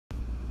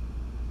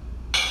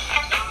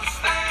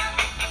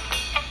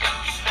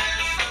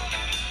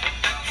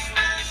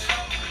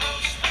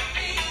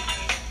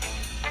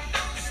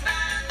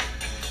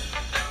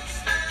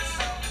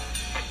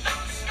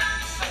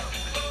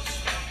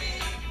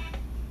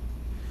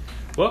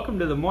Welcome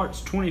to the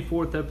March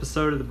 24th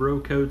episode of the Bro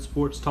Code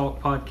Sports Talk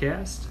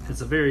podcast.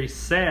 It's a very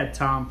sad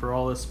time for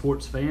all us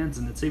sports fans,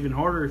 and it's even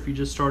harder if you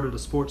just started a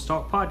sports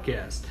talk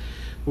podcast.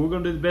 But we're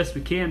going to do the best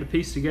we can to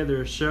piece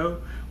together a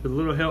show with a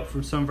little help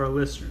from some of our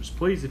listeners.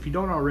 Please, if you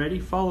don't already,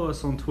 follow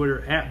us on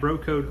Twitter at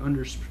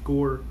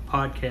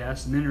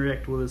BroCode_podcast and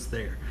interact with us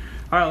there.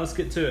 All right, let's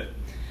get to it.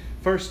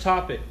 First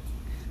topic.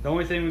 The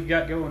only thing we've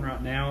got going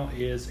right now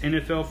is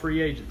NFL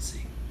free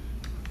agency.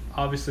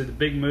 Obviously, the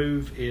big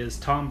move is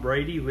Tom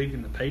Brady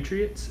leaving the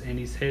Patriots, and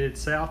he's headed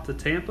south to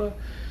Tampa.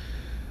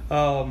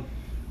 I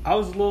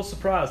was a little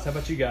surprised. How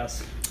about you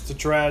guys? It's a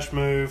trash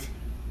move.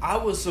 I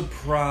was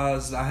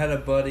surprised. I had a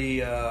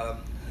buddy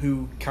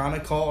who kind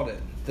of called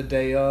it the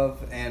day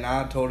of, and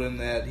I told him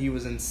that he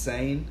was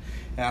insane,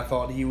 and I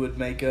thought he would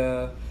make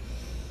a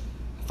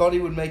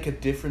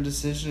different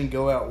decision and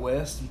go out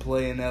west and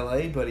play in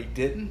LA, but he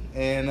didn't.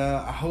 And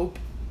I hope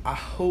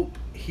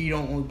he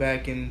don't look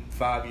back in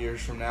 5 years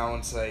from now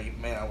and say,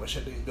 man, I wish I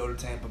didn't go to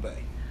Tampa Bay.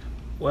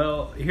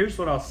 Well, here's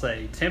what I'll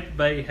say. Tampa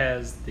Bay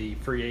has the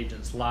free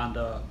agents lined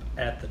up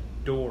at the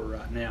door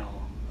right now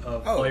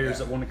of players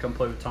that want to come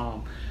play with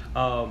Tom.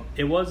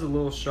 It was a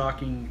little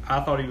shocking. I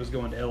thought he was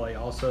going to L.A.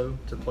 also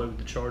to play with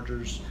the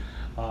Chargers.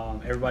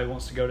 Everybody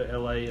wants to go to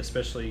L.A.,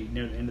 especially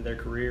near the end of their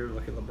career.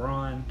 Look at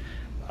LeBron.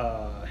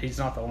 He's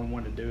not the only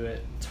one to do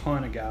it. A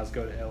ton of guys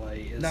go to LA.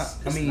 It's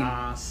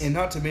nice. And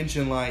not to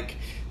mention, like,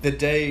 the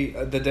day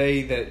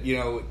that, you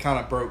know, it kind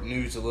of broke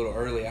news a little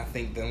early, I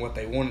think, than what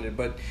they wanted it.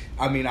 But,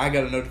 I mean, I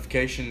got a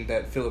notification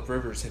that Phillip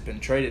Rivers had been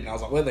traded, and I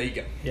was like, well, there you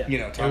go. Yeah. You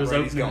know, Tom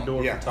Brady's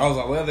gone. Yeah, I was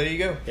like, well, there you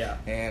go. Yeah.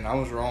 And I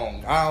was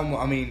wrong. I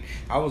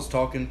was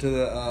talking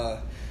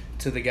to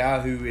the guy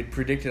who had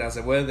predicted. I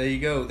said, well, there you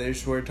go.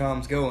 There's where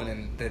Tom's going.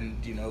 And then,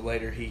 you know,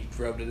 later he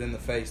rubbed it in the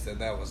face that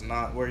was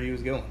not where he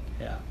was going.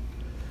 Yeah.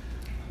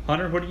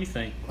 Hunter, what do you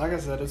think? Like I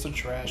said, it's a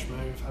trash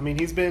move. I mean,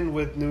 he's been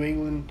with New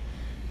England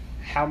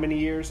how many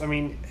years? I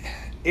mean,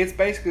 it's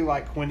basically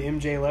like when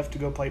MJ left to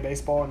go play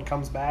baseball and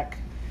comes back.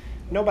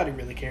 Nobody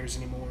really cares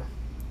anymore.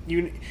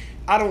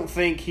 I don't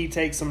think he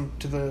takes them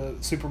to the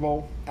Super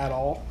Bowl at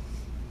all.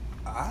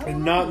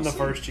 Not in the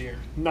first year.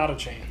 Not a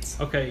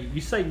chance. Okay, you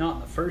say not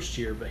in the first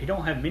year, but he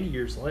don't have many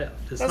years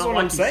left. It's That's not what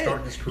like I'm saying.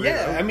 Starting his career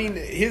over. I mean,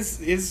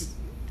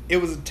 it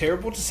was a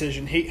terrible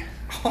decision.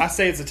 I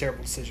say it's a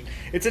terrible decision.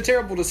 It's a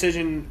terrible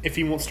decision if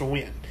he wants to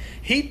win.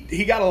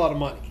 He got a lot of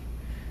money.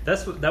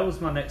 That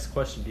was my next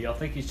question. Do y'all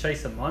think he's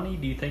chasing money?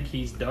 Do you think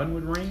he's done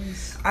with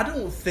rings? I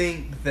don't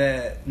think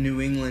that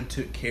New England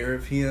took care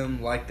of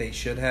him like they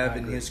should have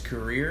in his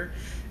career,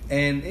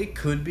 and it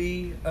could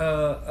be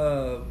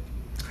a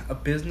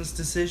business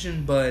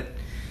decision, but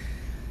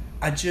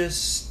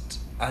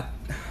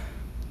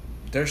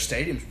their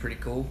stadium's pretty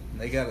cool.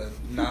 They got a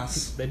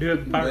nice. They do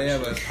have a pirate ship. They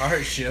have a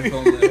pirate ship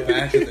on the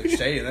back of their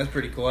stadium. That's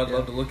pretty cool. I'd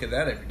love to look at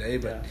that every day.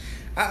 But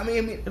I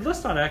mean, and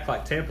let's not act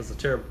like Tampa's a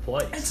terrible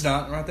place. It's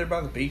not, right there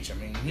by the beach. I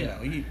mean, you know.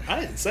 I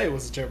didn't say it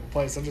was a terrible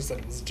place. I just said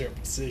it was a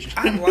terrible decision.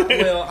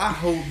 I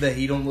hope that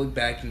he don't look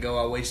back and go,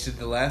 I wasted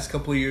the last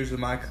couple of years of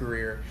my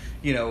career.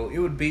 You know, it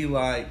would be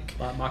like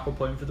Michael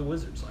playing for the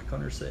Wizards, like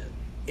Hunter said.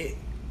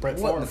 Brett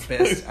wasn't the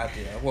best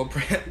idea. Well,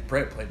 Brett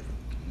played for.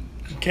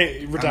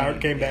 Came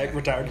back.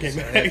 That's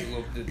a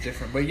little bit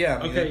different, but yeah.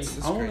 I mean, okay,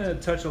 I want to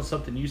touch on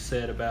something you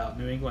said about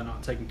New England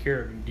not taking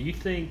care of him. Do you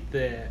think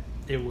that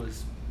it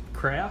was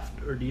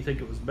Kraft, or do you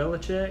think it was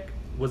Belichick?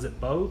 Was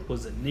it both?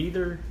 Was it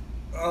neither?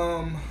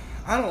 I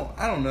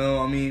don't know.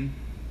 I mean,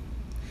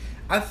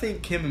 I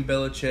think him and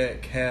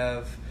Belichick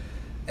have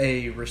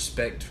a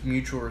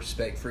mutual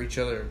respect for each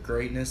other of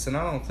greatness, and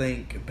I don't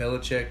think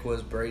Belichick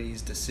was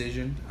Brady's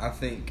decision. I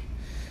think.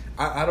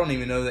 I don't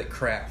even know that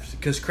Kraft,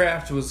 because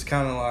Kraft was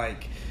kind of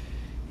like,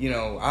 you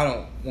know, I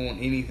don't want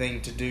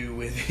anything to do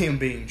with him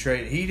being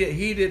traded.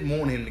 He didn't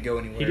want him to go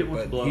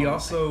anywhere, but he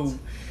also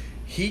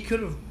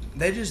could have.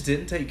 They just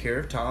didn't take care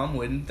of Tom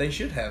when they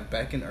should have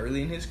back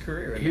early in his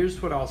career.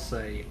 Here's what I'll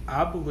say: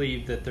 I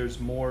believe that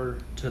there's more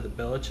to the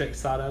Belichick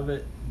side of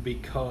it,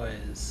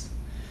 because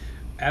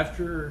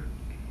after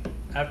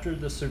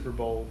the Super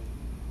Bowl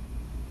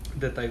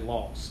that they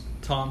lost,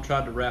 Tom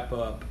tried to wrap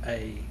up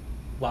a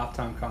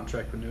lifetime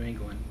contract with New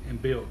England, and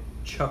Bill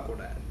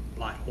chuckled at it,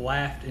 like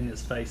laughed in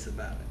his face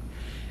about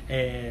it.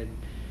 And,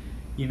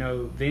 you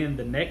know, then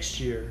the next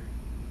year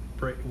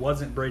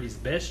wasn't Brady's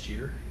best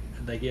year.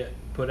 They get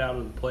put out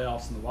of the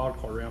playoffs in the wild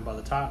card round by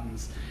the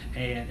Titans,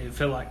 and it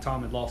felt like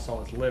Tom had lost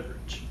all his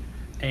leverage.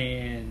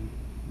 And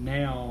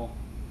now,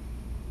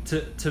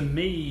 to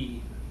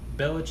me,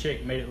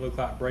 Belichick made it look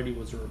like Brady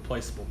was a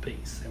replaceable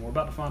piece, and we're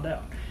about to find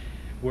out.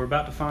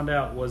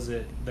 Was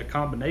it the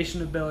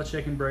combination of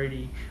Belichick and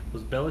Brady?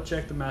 Was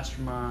Belichick the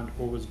mastermind,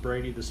 or was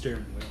Brady the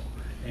steering wheel?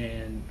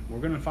 And we're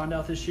going to find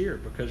out this year,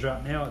 because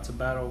right now it's a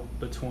battle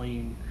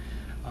between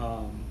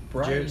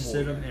Jared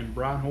Stidham and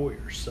Brian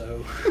Hoyer.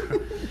 So,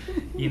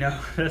 you know,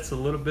 that's a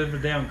little bit of a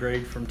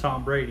downgrade from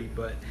Tom Brady.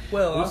 But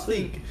I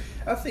think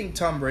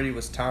Tom Brady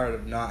was tired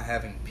of not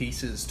having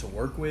pieces to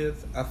work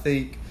with. I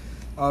think,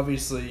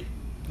 obviously,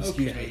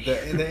 Excuse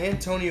Okay. me. The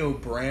Antonio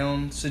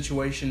Brown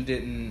situation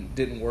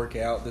didn't work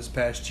out this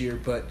past year,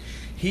 but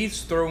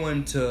he's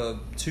throwing to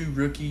 2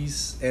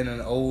 rookies and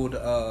an old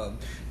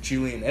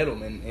Julian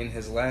Edelman in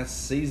his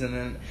last season,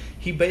 and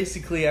he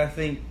basically, I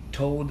think,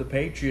 told the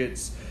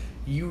Patriots,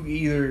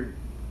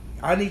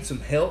 I need some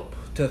help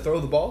to throw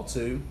the ball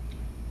to,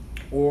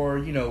 or,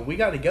 we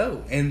got to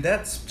go. And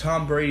that's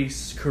Tom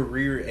Brady's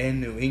career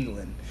in New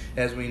England,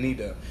 as we need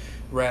to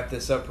wrap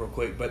this up real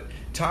quick. But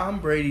Tom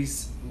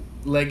Brady's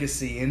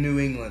legacy in New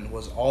England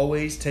was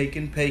always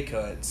taking pay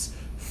cuts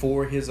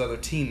for his other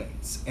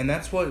teammates. And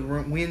that's what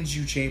wins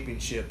you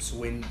championships,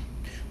 when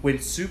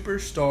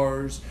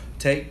superstars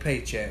take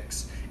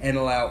paychecks and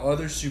allow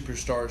other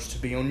superstars to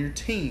be on your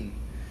team.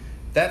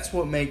 That's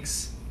what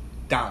makes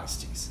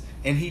dynasties.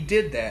 And he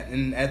did that.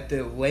 And at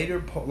the latter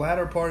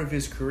part of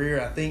his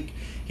career, I think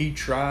he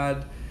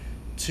tried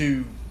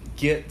to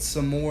get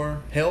some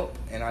more help.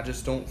 And I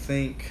just don't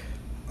think,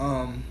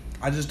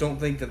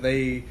 that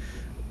they,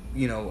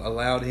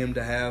 allowed him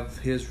to have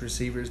his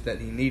receivers that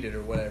he needed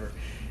or whatever.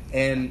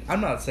 And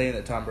I'm not saying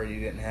that Tom Brady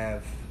didn't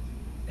have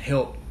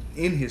help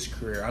in his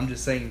career. I'm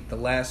just saying the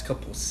last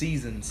couple of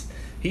seasons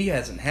he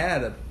hasn't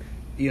had a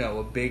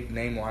big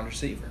name wide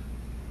receiver.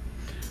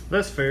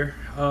 That's fair.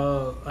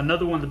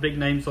 Another one of the big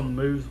names on the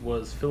move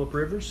was Phillip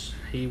Rivers.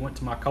 He went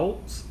to my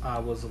Colts. I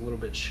was a little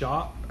bit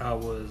shocked.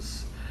 I'm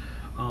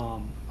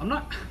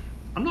not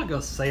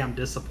gonna say I'm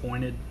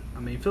disappointed. I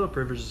mean, Phillip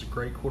Rivers is a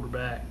great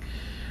quarterback.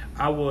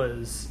 I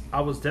was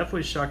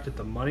definitely shocked at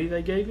the money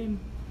they gave him.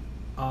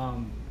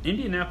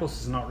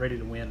 Indianapolis is not ready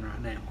to win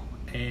right now,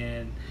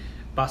 and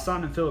by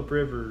signing Phillip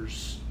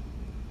Rivers,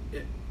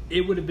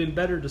 it would have been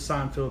better to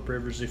sign Phillip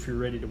Rivers if you're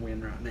ready to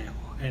win right now,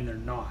 and they're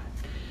not.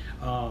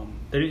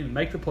 They didn't even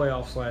make the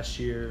playoffs last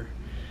year.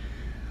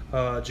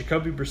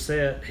 Jacoby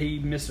Brissett, he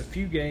missed a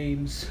few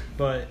games,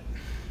 but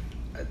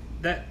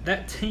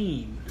that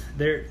team,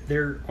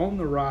 they're on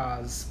the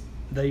rise.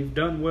 They've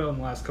done well in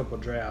the last couple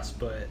of drafts,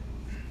 but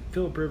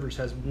Phillip Rivers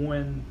has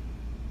one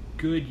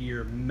good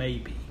year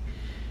maybe,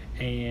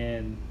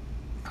 and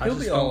He'll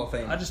be Hall of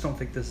Fame. I just don't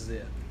think this is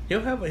it. He'll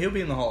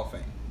be in the Hall of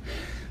Fame.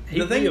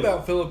 The thing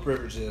about Phillip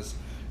Rivers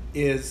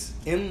is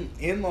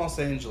in Los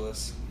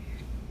Angeles,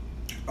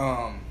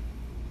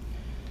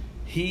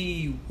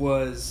 he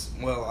was,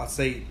 well, I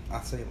say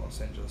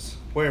Los Angeles,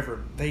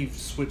 wherever. They've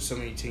switched so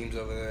many teams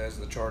over there as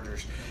the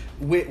Chargers.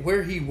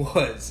 Where he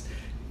was,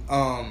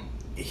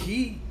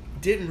 he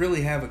didn't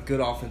really have a good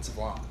offensive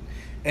line.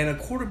 And a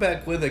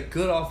quarterback with a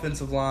good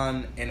offensive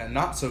line and a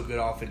not so good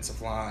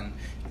offensive line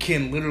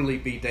can literally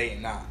be day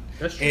and night.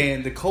 That's true.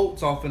 And the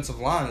Colts' offensive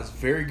line is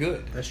very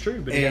good. That's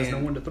true, but he has no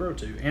one to throw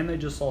to. And they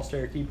just lost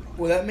Eric Ebron.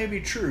 Well, that may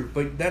be true,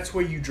 but that's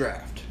where you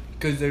draft.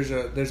 Because there's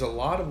a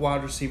lot of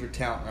wide receiver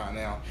talent right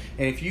now.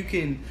 And if you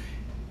can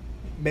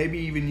maybe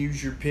even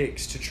use your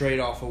picks to trade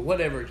off of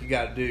whatever you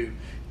got to do,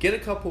 get a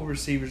couple of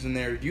receivers in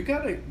there. You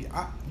got to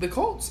the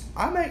Colts.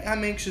 I'm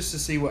anxious to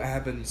see what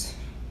happens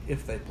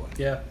if they play.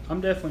 Yeah,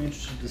 I'm definitely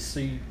interested to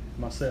see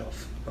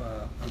myself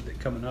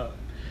coming up.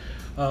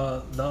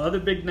 The other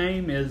big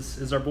name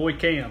is our boy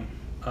Cam.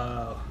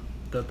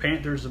 The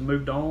Panthers have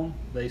moved on.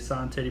 They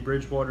signed Teddy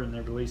Bridgewater and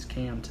they released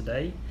Cam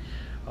today.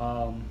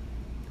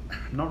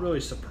 I'm not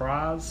really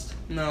surprised.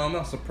 No, I'm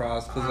not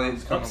surprised because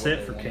I'm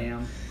upset for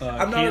Cam.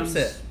 I'm not Cam's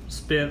upset.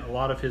 Spent a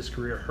lot of his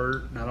career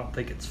hurt, and I don't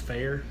think it's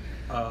fair.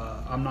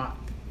 I'm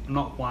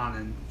not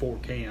whining for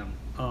Cam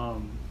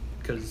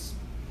because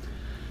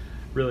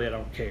really I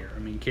don't care. I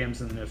mean,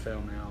 Cam's in the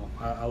NFL now.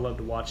 I love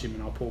to watch him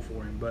and I'll pull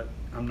for him, but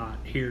I'm not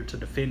here to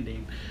defend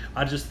him.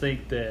 I just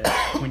think that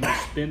when you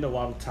spend a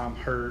lot of time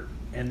hurt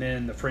and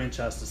then the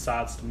franchise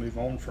decides to move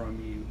on from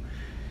you,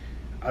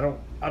 I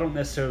don't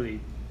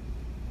necessarily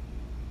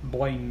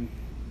blame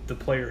the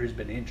player who's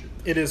been injured.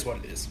 It is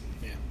what it is.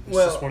 Yeah. It's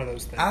Well, just one of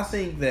those things. I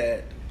think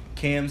that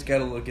Cam's got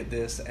to look at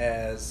this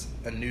as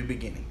a new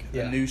beginning,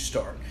 Yeah. a new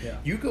start. Yeah.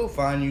 You go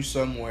find you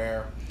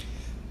somewhere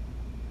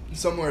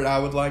that I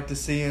would like to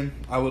see him.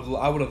 I would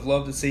have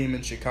loved to see him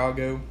in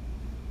Chicago,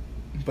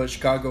 but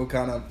Chicago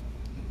kind of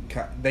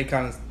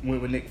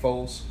went with Nick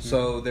Foles,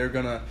 so they're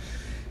gonna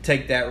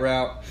take that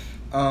route.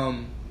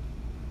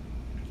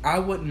 I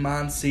wouldn't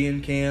mind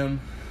seeing Cam.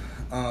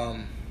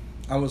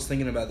 I was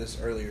thinking about this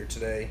earlier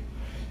today.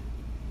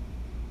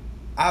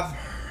 I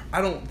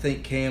don't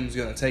think Cam's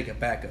gonna take a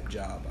backup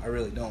job. I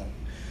really don't.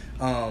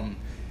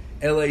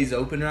 LA's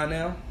open right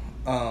now.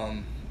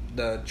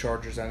 The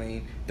Chargers,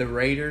 the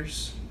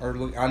Raiders are.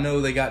 I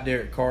know they got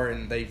Derek Carr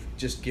and they've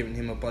just given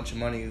him a bunch of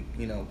money.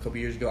 A couple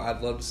years ago.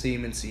 I'd love to see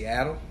him in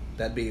Seattle.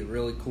 That'd be a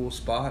really cool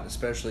spot,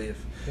 especially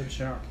if. But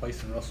you're not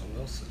replacing Russell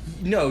Wilson.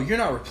 No, you're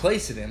not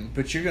replacing him,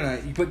 but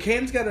But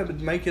Cam's got to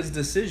make his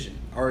decision.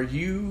 Are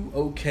you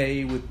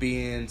okay with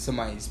being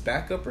somebody's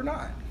backup or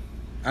not?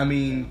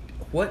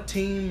 What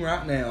team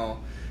right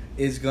now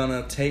is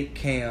gonna take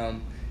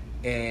Cam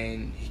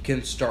and he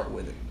can start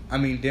with it?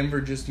 Denver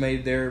just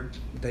made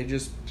they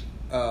just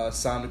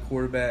signed a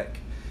quarterback.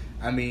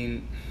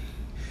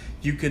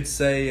 You could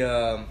say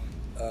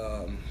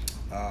Gardner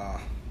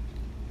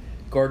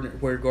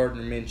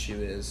Minshew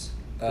is.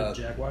 The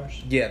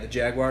Jaguars? Yeah, the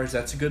Jaguars.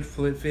 That's a good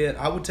fit.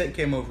 I would take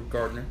him over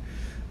Gardner.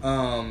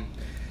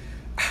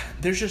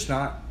 There's just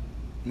not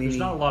there's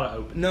not a lot of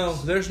openings. No,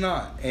 there's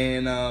not.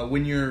 And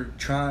when you're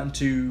trying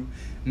to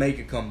make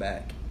a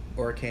comeback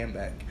or a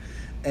comeback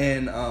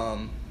and,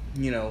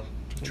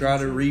 try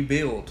to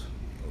rebuild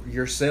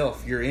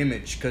yourself, your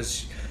image,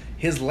 because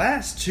his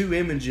last two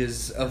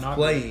images of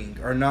playing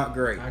are not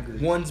great. I agree.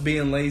 One's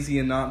being lazy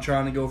and not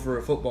trying to go for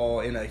a football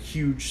in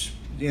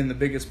the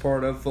biggest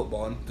part of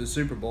football, in the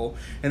Super Bowl,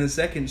 and the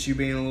second's you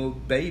being a little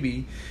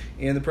baby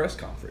in the press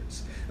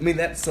conference. I mean,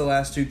 that's the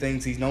last two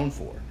things he's known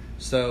for.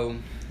 So,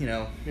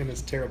 And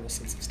his terrible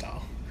sense of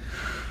style.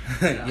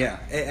 yeah,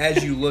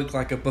 as you look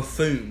like a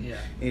buffoon Yeah.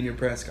 in your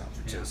press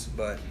conferences. Yeah.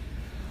 But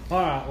All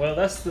right, well,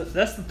 that's the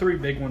three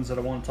big ones that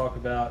I want to talk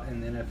about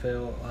in the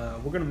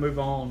NFL. We're going to move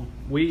on.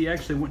 We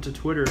actually went to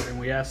Twitter and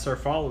we asked our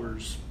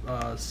followers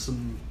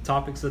some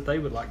topics that they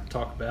would like to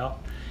talk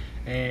about.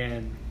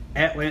 And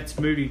Lance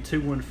Moody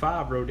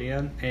 215 wrote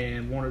in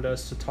and wanted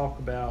us to talk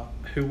about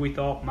who we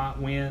thought might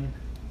win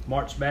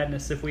March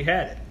Madness if we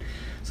had it.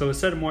 So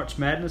instead of March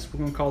Madness, we're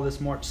going to call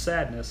this March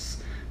Sadness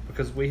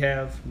because we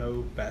have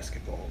no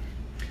basketball.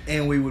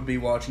 and we would be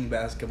watching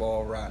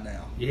basketball right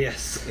now.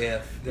 Yes.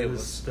 If that it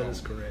is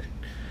was correct.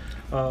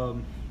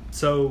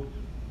 So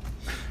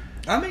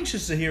I'm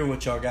anxious to hear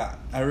what y'all got.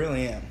 I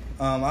really am.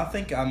 I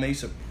think I may.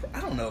 I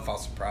don't know if I'll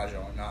surprise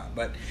y'all or not,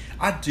 but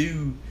I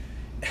do.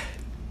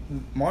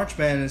 March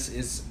Madness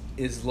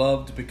is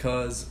loved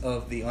because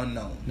of the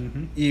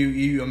unknown.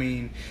 Mm-hmm. I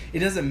mean, it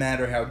doesn't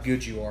matter how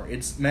good you are.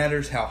 It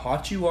matters how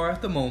hot you are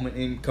at the moment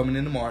in coming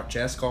into March.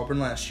 Ask Auburn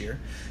last year,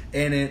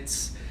 and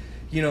it's,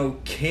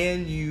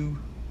 can you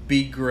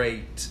be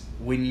great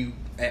when you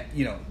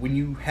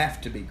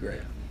have to be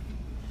great.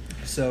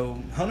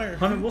 So Hunter,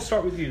 we'll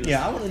start with you.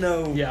 I want to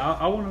know. Yeah,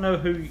 I want to know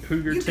who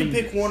your You team can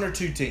pick is. one or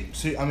two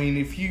teams. I mean,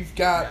 if you've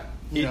got,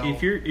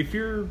 if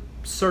you're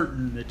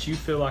certain that you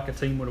feel like a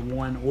team would have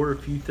won, or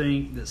if you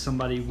think that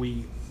somebody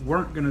we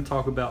weren't going to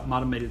talk about might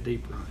have made a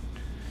deep run.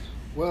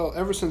 Well,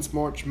 ever since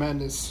March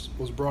Madness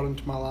was brought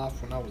into my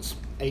life when I was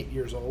 8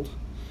 years old,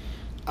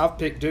 I've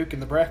picked Duke in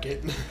the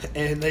bracket,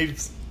 and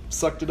they've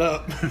sucked it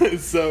up.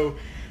 So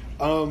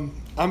I'm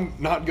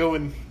not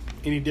going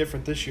any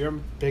different this year.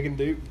 I'm picking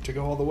Duke to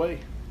go all the way,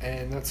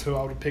 and that's who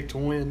I would have picked to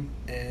win.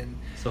 And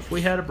So if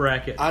we had a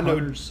bracket, I know-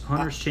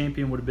 Hunter's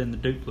champion would have been the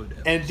Duke Blue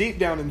Devils. and deep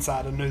down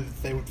inside, I knew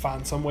that they would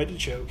find some way to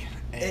choke.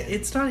 And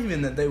it's not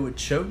even that they would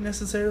choke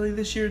necessarily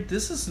this year.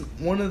 This is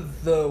one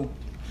of the,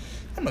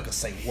 I'm not going to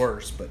say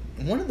worse, but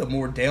one of the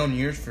more down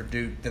years for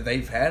Duke that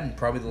they've had in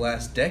probably the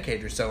last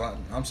decade or so.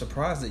 I'm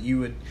surprised that you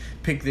would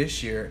pick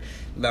this year.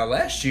 Now,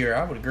 last year,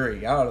 I would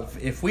agree.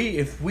 If we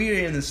were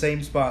in the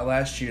same spot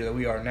last year that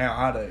we are now,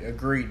 I'd have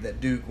agreed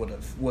that Duke would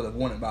have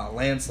won it by a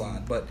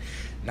landslide, but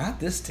not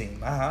this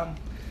team. I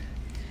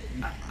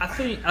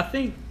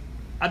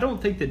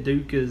don't think that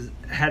Duke has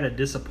had a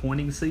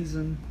disappointing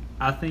season.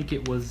 I think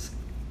it was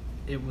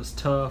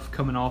tough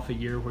coming off a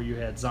year where you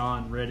had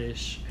Zahn,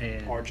 Reddish,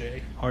 and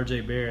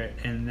RJ Barrett,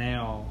 and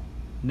now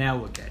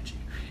look at you.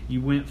 You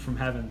went from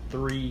having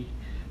 3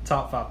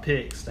 top 5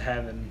 picks to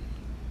having,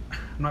 I'm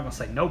not going to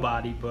say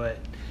nobody, but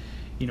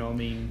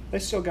they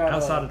still got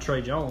outside of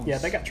Trey Jones. Yeah,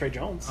 they got Trey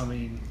Jones. I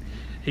mean,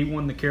 he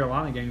won the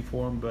Carolina game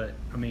for him, but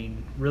I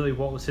mean, really,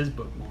 what was his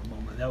bookmark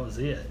moment? That was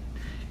it.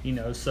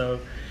 So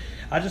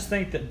I just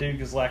think that Duke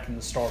is lacking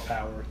the star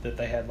power that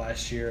they had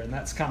last year, and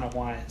that's kind of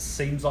why it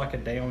seems like a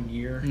down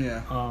year.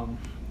 Yeah.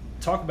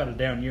 Talk about a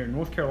down year.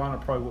 North Carolina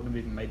probably wouldn't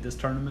have even made this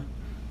tournament.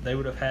 They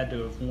would have had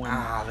to have won.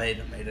 they'd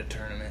have made a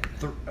tournament.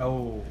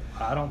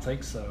 I don't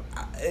think so.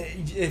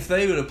 If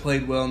they would have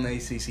played well in the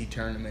ACC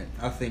tournament,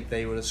 I think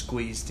they would have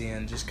squeezed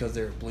in just because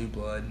they're blue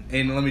blood.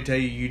 And let me tell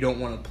you, you don't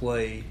want to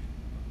play.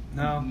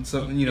 No.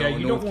 Something, you North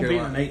don't want to be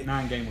in Carolina.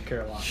 an 8-9 game with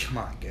Carolina.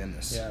 My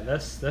goodness. Yeah,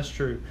 that's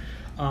true.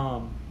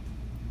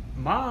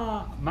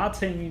 My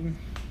team,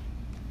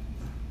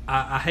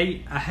 I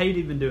hate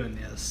even doing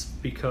this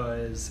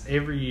because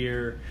every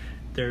year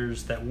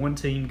there's that one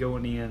team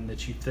going in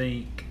that you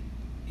think,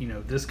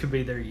 this could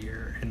be their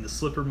year and the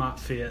slipper might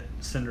fit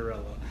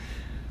Cinderella.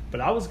 But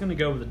I was going to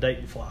go with the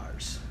Dayton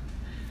Flyers.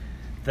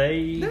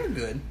 They're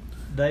good.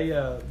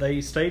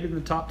 They stayed in the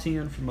top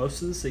 10 for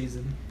most of the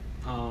season.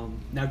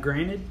 Now,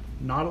 granted,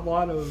 not a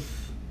lot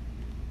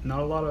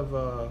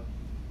of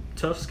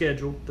tough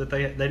schedule that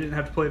they didn't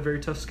have to play a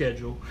very tough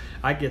schedule.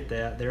 I get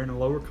that. They're in a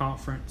lower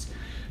conference.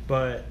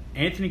 But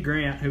Anthony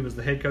Grant, who was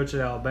the head coach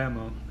at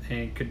Alabama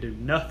and could do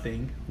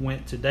nothing,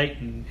 went to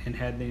Dayton and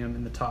had them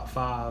in the top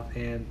 5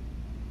 and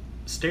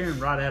staring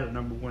right at a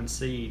number 1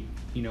 seed,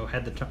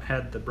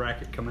 had the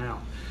bracket come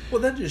out.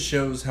 Well, that just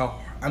shows how,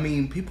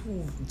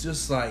 people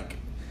just like,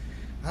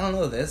 I don't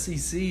know, the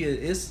SEC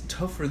is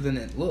tougher than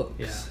it looks.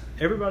 Yeah.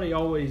 Everybody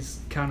always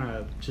kind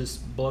of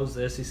just blows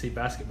the SEC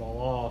basketball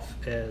off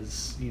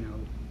as,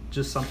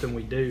 just something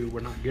we do, we're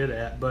not good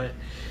at. But,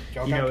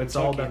 Y'all got it's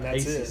all Kentucky, about the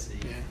and ACC. that's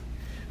it. Yeah.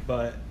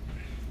 But,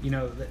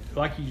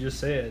 like you just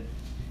said,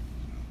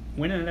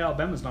 winning at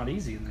Alabama's not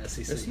easy in the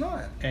SEC. It's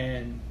not.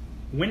 And,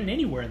 winning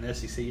anywhere in the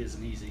SEC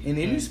isn't easy. In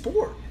any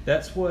sport.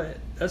 That's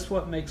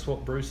what makes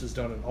what Bruce has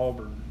done at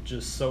Auburn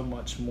just so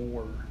much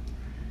more,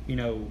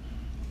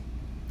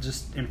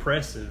 just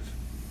impressive.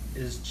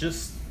 Is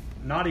just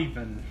not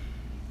even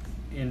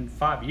in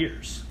 5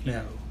 years,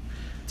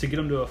 to get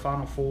them to a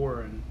Final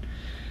Four. And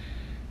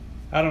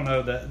I don't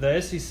know,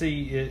 the SEC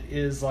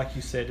is, like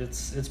you said,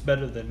 it's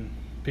better than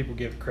people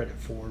give credit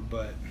for,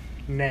 but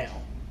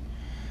now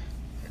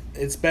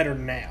it's better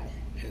now.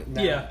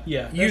 Yeah,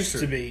 used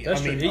to be.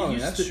 That's I mean,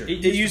 true.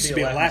 It used to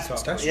be a laughing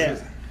stock. That's yeah.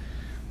 true.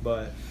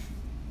 But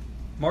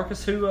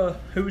Marcus, who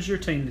was your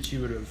team that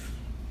you would have?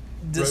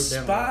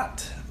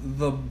 Despite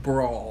the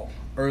brawl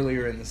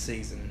earlier in the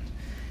season,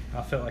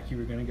 I felt like you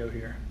were going to go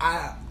here.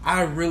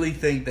 I really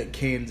think that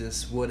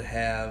Kansas would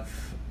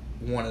have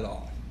won it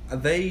all.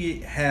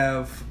 They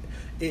have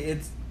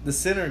it's the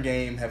center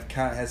game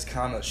has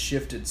kind of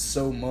shifted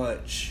so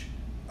much,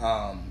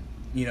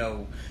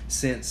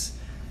 since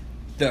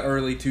the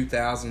early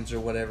 2000s or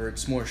whatever.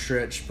 It's more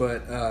stretched,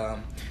 but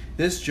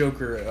this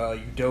Joker,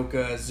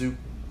 Udoka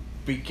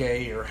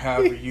Zubike, or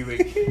however you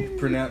would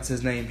pronounce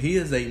his name, he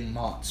is a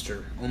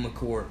monster on the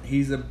court.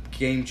 He's a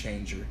game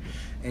changer,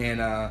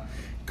 and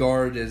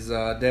guard is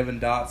Devin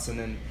Dotson,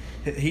 and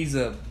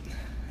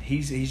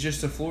he's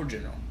just a floor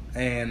general.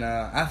 And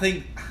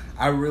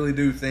I really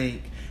do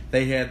think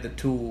they had the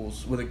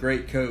tools with a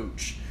great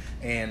coach,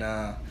 and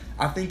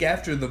I think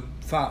after the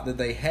fight that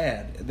they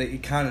had, they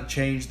kind of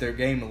changed their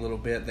game a little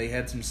bit. They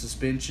had some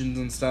suspensions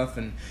and stuff,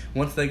 and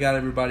once they got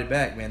everybody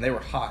back, man, they were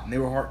hot, and they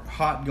were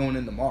hot going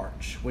into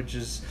March, which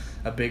is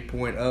a big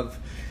point of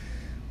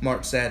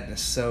March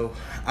Sadness. So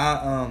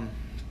I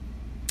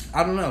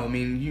don't know. I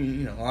mean, you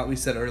know, like we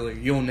said earlier,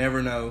 you'll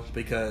never know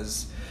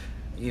because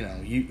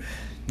you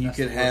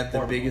could have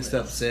the biggest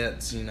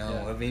upsets,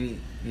 of any,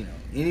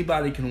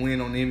 anybody can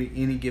win on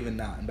any given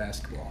night in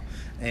basketball.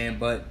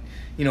 But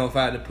if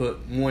I had to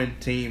put one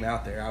team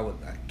out there,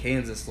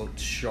 Kansas looked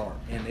sharp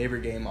in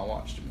every game I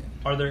watched them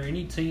in. Are there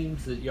any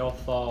teams that y'all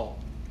thought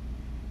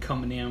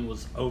coming in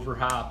was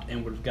overhyped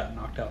and would have got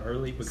knocked out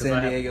early? Because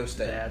San Diego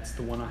State. That's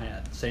the one I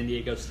had. San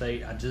Diego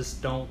State. I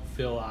just don't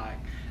feel like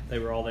they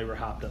were all they were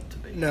hyped up to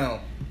be. No.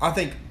 I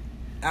think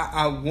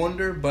I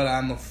wonder, but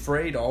I'm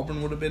afraid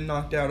Auburn would have been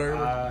knocked out early.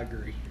 I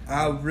agree.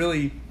 I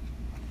really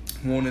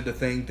wanted to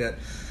think that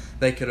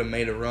they could have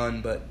made a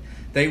run, but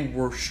they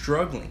were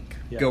struggling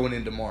going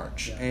into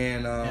March. Yeah.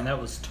 And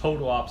that was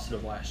total opposite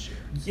of last year.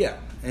 Yeah,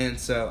 and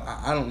so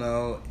I don't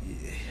know.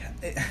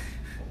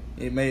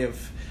 It may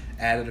have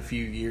added a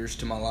few years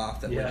to my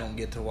life that we don't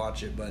get to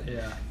watch it, but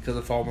because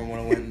if Auburn would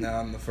have went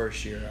down the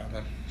first year, I'd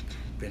have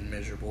been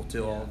miserable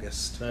till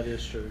August. That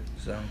is true.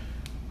 So,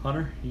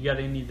 Hunter, you got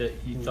any that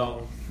you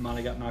thought might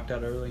have got knocked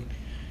out early?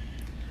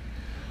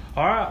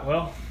 All right,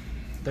 well,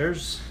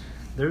 there's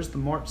the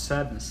March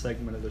Sadness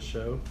segment of the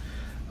show.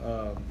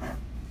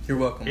 You're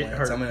welcome, It Lance.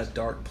 hurts. I'm in a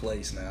dark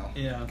place now.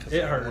 Yeah,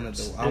 it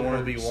hurts. I want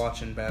to be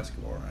watching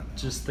basketball right now.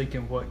 Just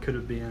thinking what could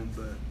have been,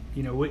 but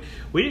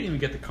we didn't even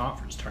get the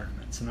conference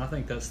tournaments, and I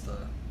think that's the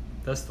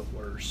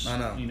worst. I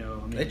know. I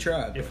mean, they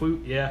tried.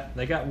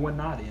 They got one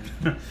night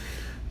in,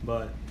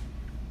 but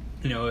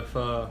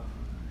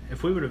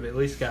if we would have at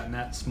least gotten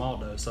that small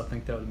dose, I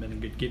think that would have been a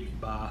good get me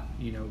by.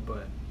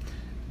 But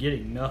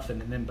getting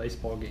nothing and then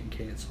baseball getting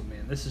canceled,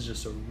 man, this is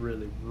just a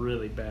really,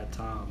 really bad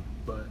time.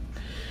 But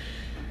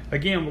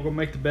again, we're gonna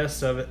make the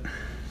best of it.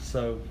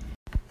 So,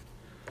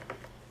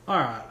 all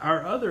right,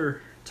 our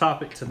other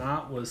topic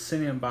tonight was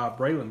sent in by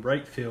Braylon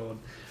Brakefield.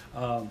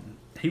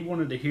 He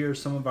wanted to hear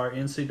some of our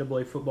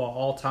NCAA football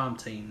all-time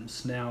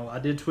teams. Now, I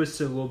did twist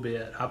it a little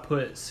bit. I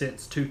put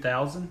since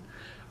 2000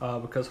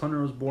 because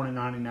Hunter was born in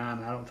 99,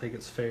 and I don't think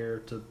it's fair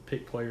to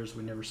pick players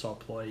we never saw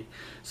play.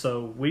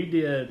 So we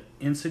did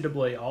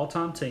NCAA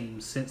all-time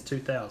teams since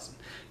 2000.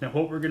 Now,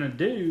 what we're going to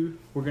do,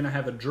 we're going to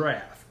have a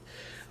draft.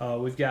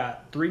 We've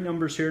got 3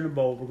 numbers here in the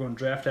bowl. We're going to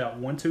draft out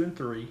 1, 2, and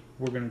 3.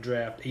 We're going to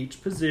draft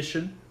each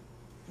position,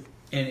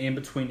 and in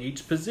between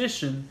each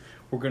position,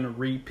 we're going to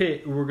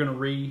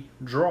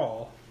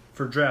redraw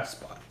for draft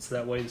spots.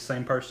 That way, the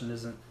same person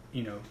isn't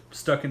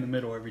stuck in the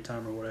middle every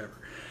time or whatever.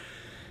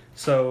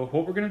 So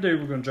what we're going to do,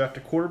 we're going to draft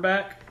a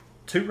quarterback,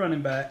 2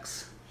 running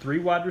backs, 3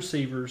 wide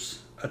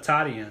receivers, a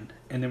tight end,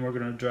 and then we're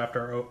going to draft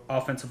our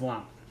offensive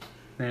line.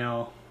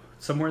 Now,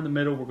 somewhere in the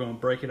middle, we're going to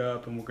break it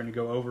up, and we're going to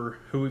go over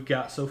who we've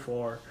got so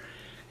far.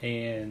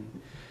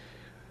 And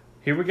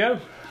here we go.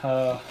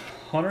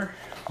 Hunter,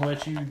 I'll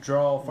let you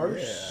draw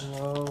first. Yeah.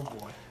 Oh,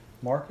 boy. I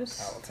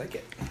Marcus? will take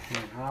it. And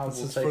I This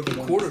will is take for the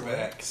one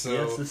quarterback. as So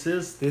well.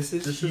 Yes, this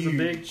is a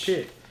big huge.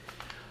 pick.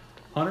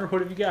 Hunter,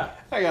 what have you got?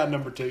 I got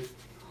number 2.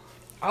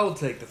 I will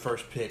take the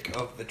first pick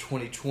of the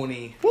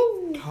 2020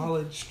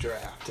 college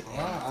draft. And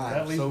I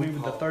That am leaves so me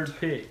with the pumped. 3rd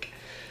pick.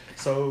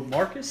 So,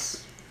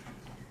 Marcus,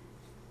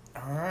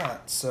 All right,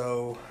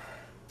 so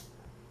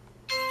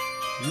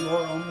you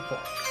are on the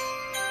clock.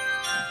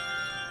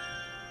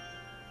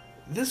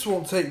 this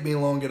won't take me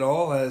long at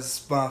all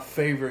as my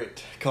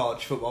favorite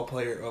college football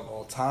player of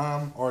all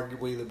time,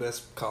 arguably the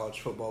best college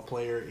football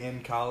player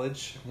in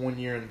college, 1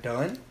 year and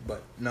done,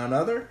 but none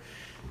other.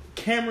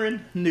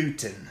 Cameron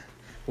Newton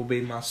will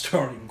be my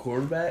starting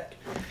quarterback.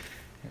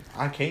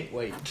 I can't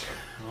wait.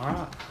 All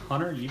right,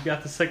 Hunter, you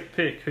got the second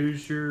pick.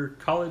 Who's your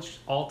college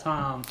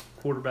all-time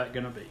quarterback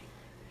going to be?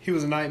 He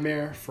was a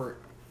nightmare for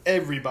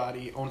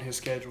everybody on his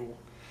schedule.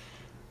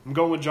 I'm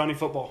going with Johnny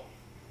Football.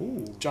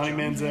 Ooh, Johnny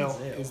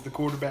Manziel is the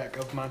quarterback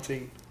of my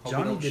team.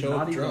 Johnny did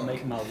not even drunk.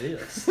 make my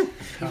list.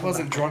 He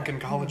wasn't drunk in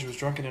college. He was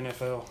drunk in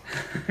NFL.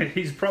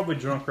 He's probably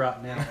drunk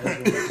right now as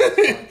we're doing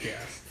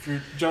this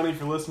podcast. Johnny, if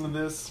you're listening to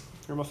this,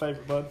 you're my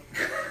favorite, bud.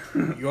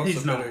 You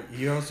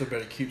also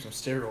better keep some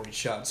steroid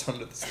shots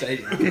under the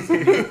stadium against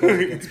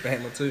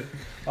Bama too.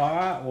 All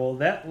right, well,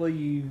 that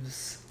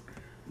leaves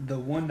the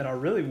one that I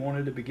really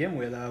wanted to begin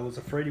with. I was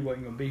afraid he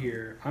wasn't going to be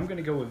here. I'm going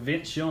to go with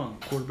Vince Young,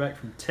 quarterback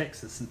from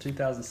Texas in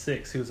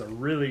 2006. He was a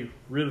really,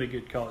 really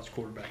good college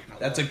quarterback.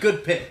 That's a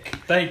good pick.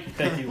 Thank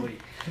you, Lee.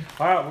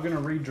 All right, we're going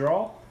to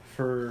redraw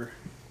for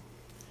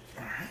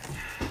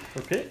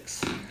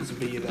picks. This will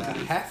be the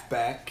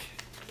halfback.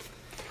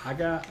 I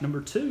got number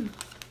 2.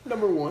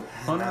 Number 1.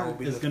 Hunter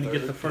is going to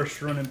get the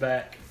first running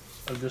back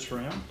of this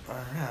round. All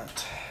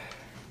right.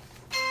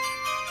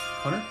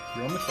 Hunter,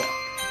 you're on the clock.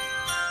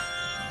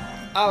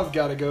 I've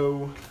got to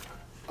go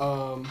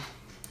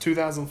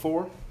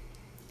 2004,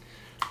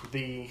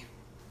 the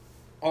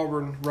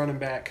Auburn running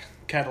back,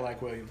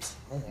 Cadillac Williams.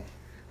 Oh.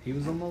 He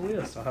was on the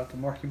list. I'll have to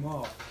mark him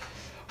off.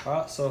 All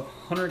right, so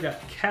Hunter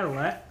got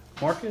Cadillac.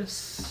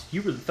 Marcus,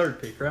 you were the third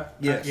pick, right?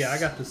 Yes. I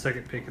got the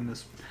second pick in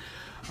this.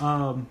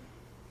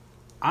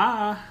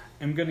 I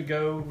am going to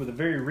go with a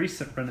very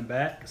recent running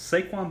back,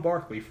 Saquon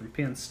Barkley from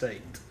Penn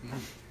State.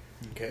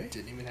 Okay.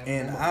 Didn't even have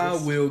And him on my I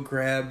list. will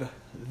grab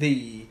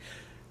the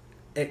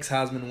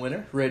ex-Heisman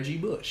winner, Reggie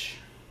Bush.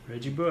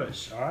 Reggie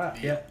Bush. All right,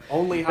 yeah.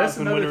 Only That's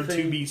Heisman another winner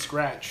thing- to be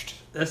scratched.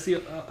 That's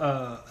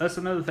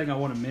another thing I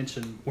want to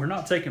mention. We're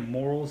not taking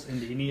morals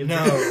into any of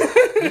No. this.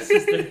 This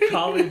is the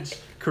college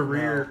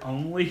career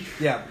only.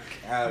 Yeah,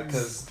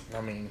 because,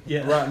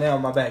 Yeah. right now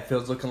my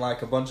backfield's looking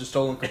like a bunch of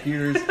stolen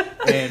computers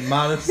and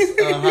minus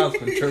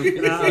Heisman trophy.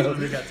 Nah,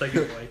 they got taken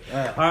away. All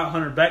All right,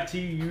 Hunter, back to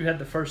you. You had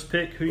the first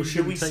pick. Who Well, you should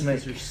going we to take snake?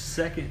 as your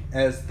second?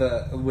 As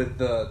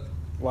the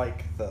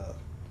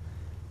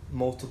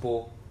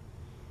multiple.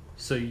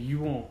 So you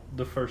want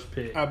the first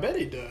pick? I bet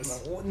he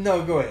does.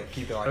 No, go ahead.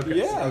 Keep it like Okay,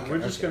 this. Yeah. so we're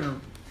just going to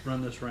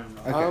run this round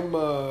off.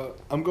 Okay.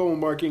 I'm going with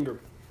Mark Ingram.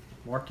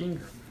 Mark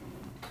Ingram.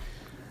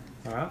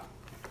 All right.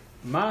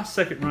 My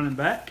second running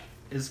back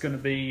is going to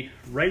be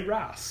Ray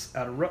Rice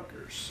out of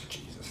Rutgers.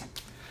 Jesus.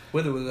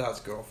 With or without his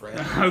girlfriend.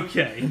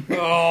 Okay.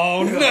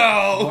 Oh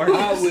no!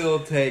 I will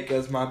take,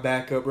 as my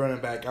backup running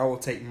back, I will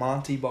take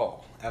Monty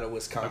Ball out of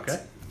Wisconsin.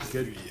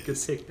 Okay. Good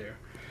pick there.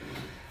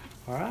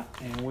 All right,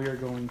 and we are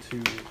going to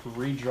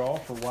redraw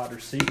for wide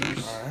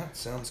receivers. All right,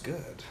 sounds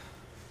good.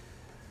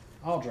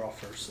 I'll draw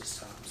first this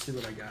time. See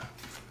what I got.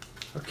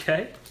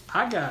 Okay,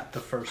 I got the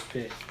first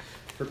pick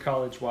for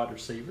college wide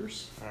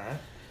receivers. All right.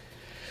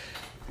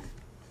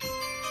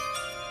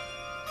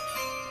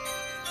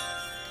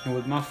 And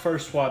with my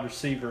first wide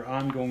receiver,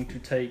 I'm going to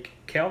take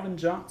Calvin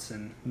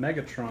Johnson,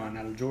 Megatron,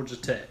 out of Georgia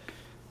Tech.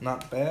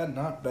 Not bad,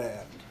 not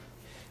bad.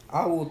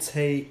 I will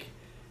take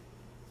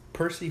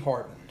Percy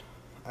Harvin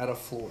out of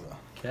Florida.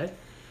 Okay.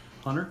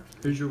 Hunter,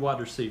 who's your wide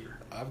receiver?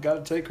 I've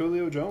got to take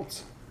Julio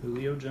Jones.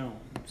 Julio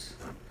Jones.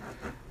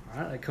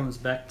 All right, that comes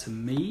back to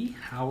me.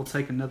 I will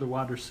take another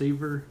wide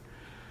receiver.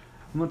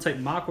 I'm going to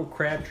take Michael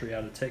Crabtree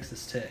out of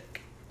Texas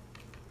Tech.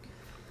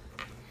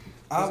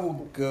 I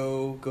will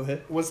go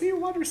ahead. Was he a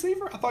wide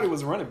receiver? I thought he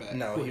was a running back.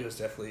 No, he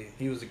was a great.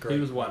 He was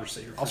a wide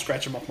receiver. I'll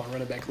scratch him off my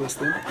running back list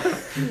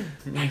then.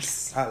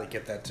 Nice. I would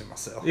get that to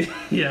myself.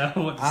 Yeah, I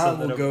want to I set that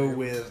will over go here.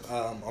 with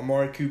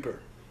Amari Cooper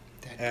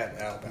at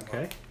Alabama.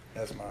 Okay.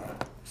 That's my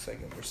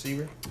second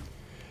receiver.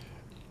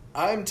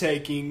 I'm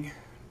taking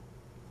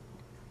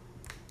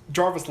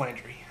Jarvis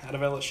Landry out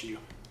of LSU.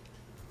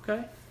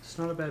 Okay. It's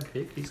not a bad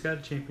pick. He's got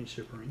a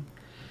championship ring.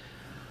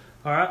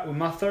 All right, with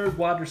my third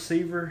wide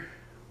receiver,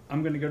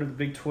 I'm going to go to the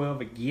Big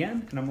 12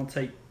 again, and I'm going to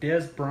take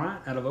Des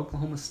Bryant out of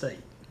Oklahoma State.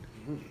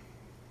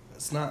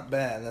 That's not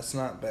bad. That's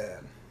not bad.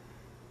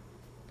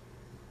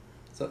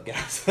 What's up,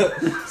 guys?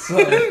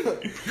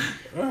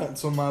 All right.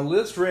 So my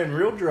list ran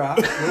real dry.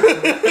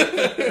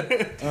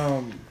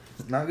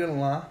 Not gonna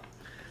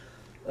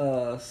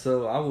lie.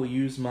 So I will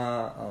use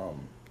my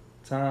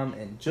time,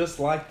 and just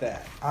like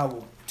that, I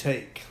will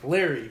take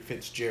Larry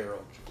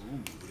Fitzgerald.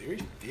 Ooh, there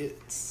he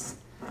fits.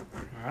 All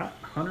right,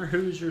 Hunter,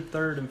 who is your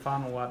third and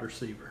final wide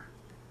receiver?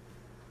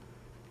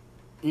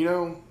 You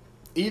know,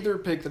 either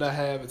pick that I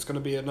have, it's going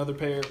to be another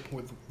pair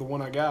with the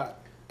one I got.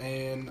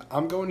 And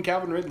I'm going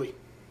Calvin Ridley.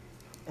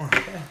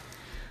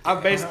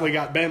 I've basically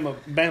got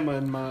Bama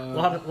in my...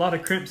 A lot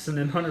of crimson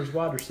in Hunter's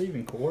wide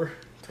receiving core.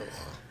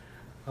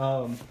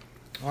 All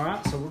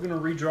right, so we're going to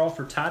redraw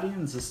for tight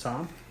ends this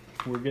time.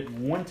 We're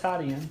getting one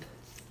tight end.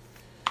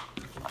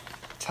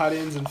 Tight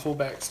ends and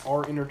fullbacks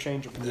are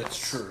interchangeable. That's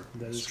true.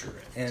 That is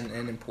correct. And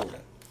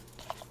important.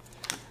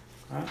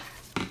 All right.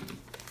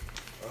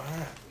 All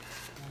right.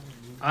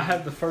 I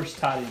have the first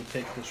tight end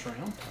pick this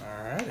round.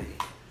 Alrighty.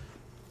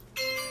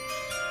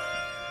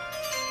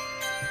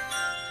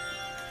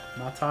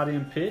 My tight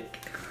end pick,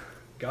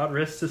 God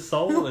rest his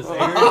soul, is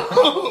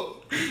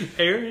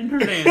Aaron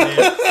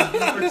Hernandez,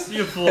 University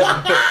of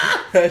Florida.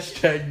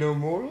 Hashtag no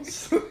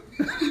morals.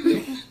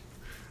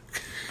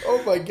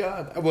 Oh my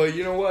God. Well,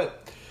 you know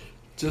what?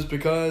 Just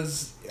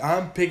because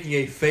I'm picking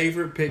a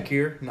favorite pick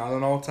here, not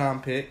an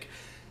all-time pick,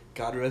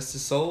 God rest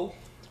his soul,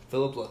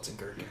 Philip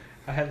Lutzenkirchen.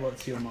 I had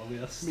Lutzy on my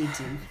list. Me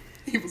too.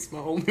 He was my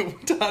only one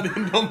tight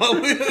end on my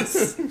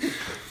list.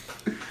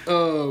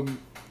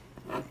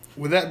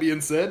 With that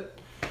being said,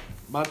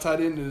 my tight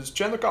end is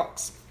Chandler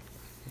Cox.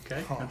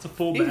 Okay, that's a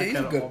fullback. He's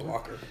out a of good Auburn.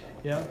 blocker.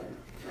 Yeah.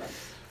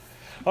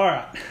 All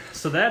right,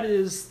 so that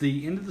is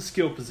the end of the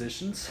skill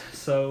positions.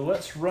 So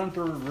let's run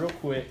through real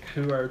quick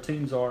who our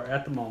teams are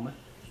at the moment.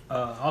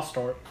 I'll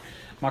start.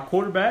 My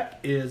quarterback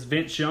is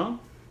Vince Young.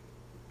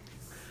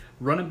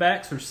 Running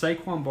backs are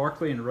Saquon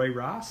Barkley and Ray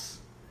Rice.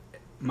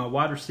 My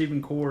wide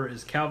receiving core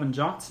is Calvin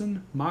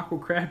Johnson, Michael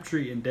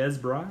Crabtree, and Des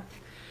Bryant.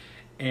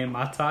 And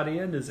my tight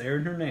end is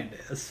Aaron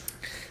Hernandez.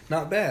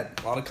 Not bad.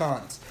 A lot of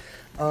cons.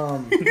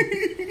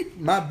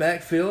 My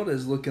backfield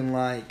is looking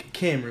like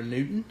Cameron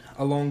Newton,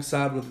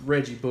 alongside with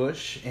Reggie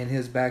Bush, and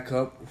his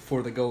backup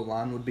for the goal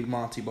line would be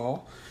Monty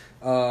Ball.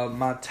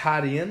 My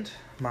tight end,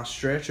 my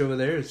stretch over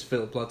there is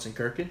Philip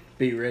Lutzenkirchen.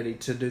 Be ready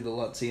to do the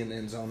Lutzy in the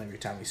end zone every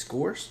time he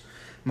scores.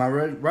 My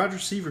wide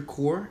receiver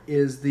core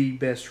is the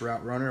best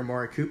route runner,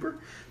 Amari Cooper.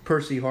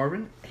 Percy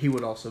Harvin, he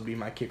would also be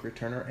my kick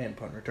returner and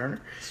punt returner.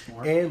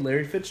 Smart. And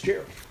Larry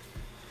Fitzgerald.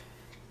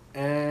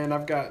 And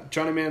I've got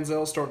Johnny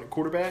Manziel starting at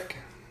quarterback,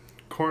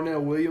 Cornell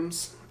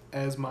Williams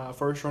as my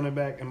first running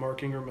back, and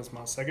Mark Ingram as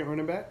my second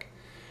running back.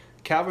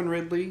 Calvin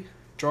Ridley,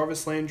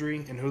 Jarvis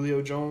Landry, and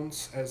Julio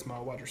Jones as my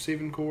wide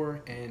receiving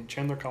core, and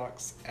Chandler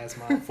Cox as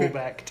my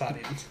fullback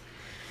tight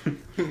end.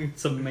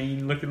 It's a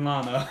mean-looking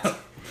lineup.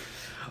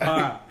 All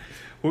right.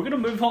 We're going to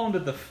move on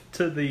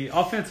to the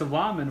offensive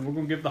linemen. We're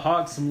going to give the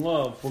Hogs some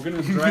love. We're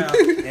going to draft.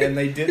 And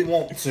they did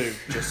want to,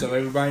 just so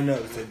everybody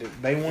knows.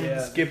 They wanted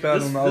to skip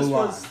out on the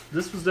O-line.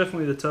 This was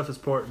definitely the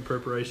toughest part in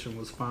preparation,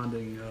 was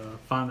finding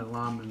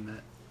linemen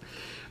that...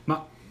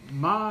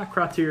 My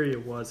criteria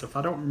was, if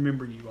I don't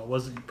remember you, I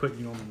wasn't putting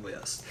you on the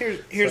list.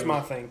 Here's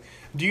my thing.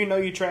 Do you know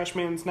your trash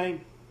man's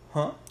name?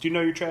 Huh? Do you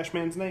know your trash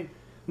man's name?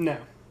 No.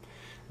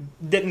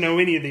 Didn't know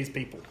any of these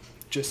people.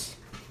 Just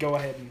go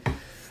ahead and...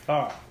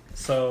 All right.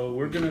 So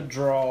we're going to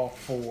draw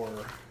for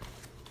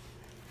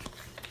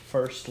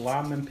first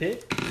lineman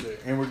pick.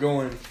 And we're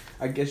going,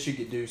 I guess you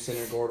could do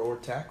center guard or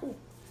tackle?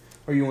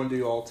 Or you want to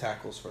do all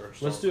tackles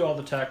first? Let's do all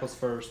the tackles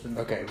first. And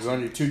Okay, we're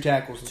going to do 2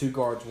 tackles, 2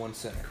 guards, 1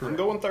 center. I'm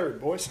going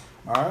third, boys.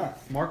 All right.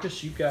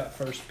 Marcus, you got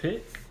first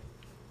pick.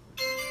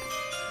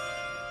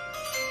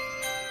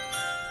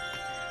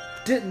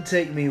 Didn't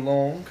take me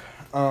long.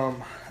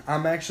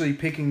 I'm actually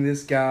picking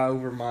this guy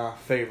over my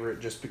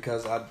favorite just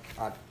because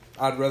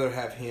I'd rather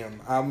have him.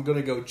 I'm going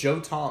to go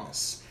Joe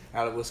Thomas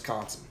out of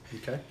Wisconsin.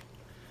 Okay.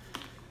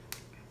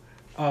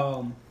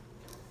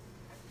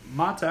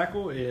 My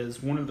tackle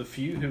is one of the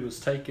few who was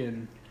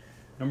taken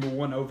number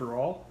 1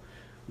 overall,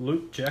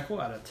 Luke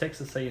Jekyll out of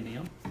Texas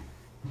A&M.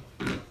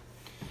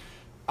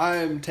 I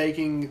am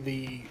taking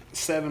the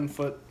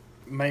 7-foot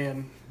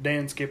man,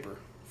 Dan Skipper,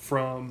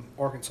 from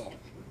Arkansas.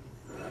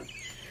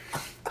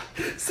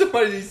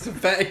 Somebody needs to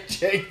fact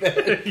check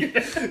that.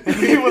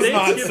 He was Dan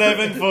not Skipper.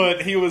 7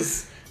 foot. He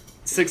was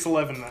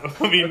 6'11",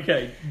 though. I mean,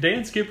 Okay,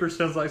 Dan Skipper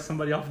sounds like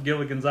somebody off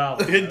Gilligan's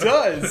Island. it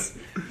does.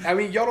 I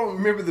mean, y'all don't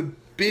remember the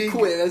big...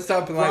 Quit. Let's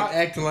stop Right.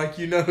 acting like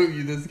you know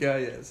who this guy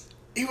is.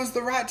 He was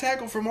the right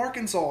tackle from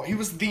Arkansas. He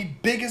was the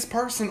biggest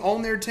person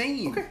on their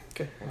team.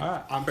 Okay. All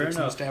right, I'm fair fixing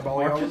to enough. stab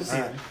all y'all with Marcus, a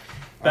pen.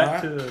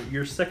 back All to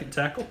your second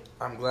tackle.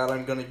 I'm glad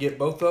I'm going to get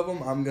both of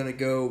them. I'm going to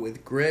go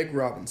with Greg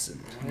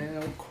Robinson.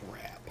 Well,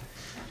 crap.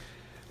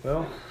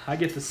 Well, I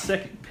get the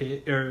second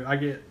pick, or I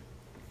get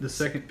the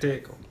second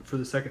pick for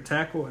the second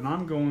tackle, and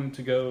I'm going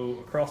to go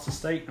across the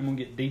state. I'm going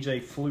to get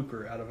DJ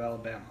Fluker out of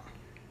Alabama.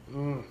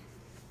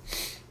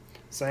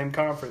 Same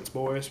conference,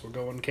 boys. We're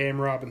going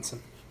Cam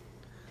Robinson.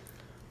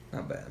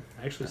 Not bad.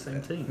 Actually,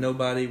 same team.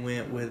 Nobody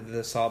went with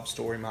the sob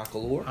story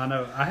Michael Orr. I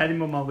know. I had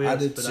him on my list, I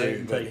did but I too,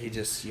 didn't but take he him.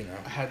 just, you know.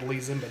 I had Lee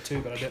Zimba,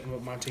 too, but I didn't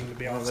want my team to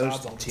be One on of sides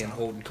those all the 10 time.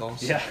 holding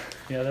calls. Yeah,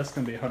 that's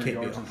going to be 100 Can't be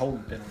yards and on.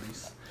 holding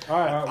penalties. All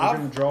right, All right, we're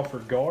going to draw for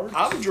guards.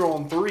 I've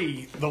drawn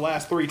 3 the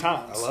last 3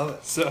 times. I love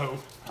it. So,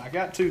 I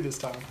got 2 this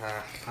time.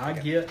 I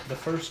get the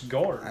first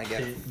guard I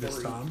got pick this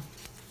 3. time.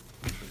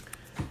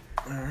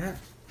 All right.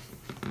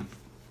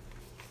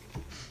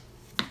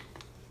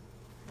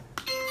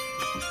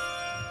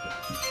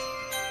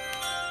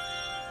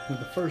 With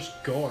the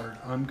first guard,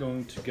 I'm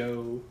going to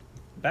go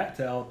back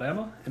to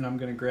Alabama, and I'm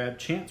going to grab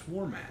Chance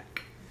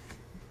Warmack.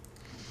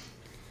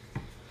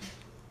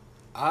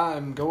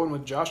 I'm going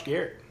with Josh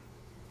Garrett,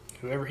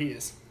 whoever he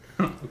is.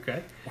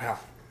 Okay. Wow.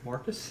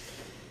 Marcus?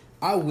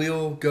 I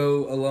will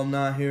go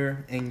alumni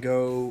here and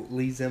go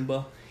Lee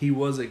Zimba. He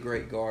was a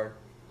great guard.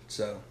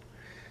 So,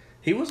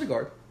 he was a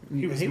guard.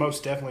 He was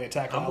most definitely a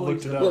tackle. I I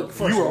looked believe it so. up. Look,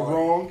 first you of are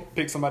all- wrong.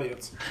 Pick somebody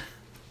else.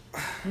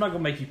 I'm not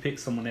going to make you pick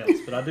someone else,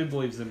 but I do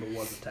believe Zimba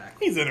was a tackle.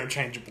 He's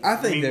interchangeable. I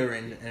think they were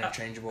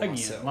interchangeable Again,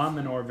 myself.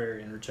 linemen are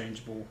very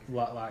interchangeable, a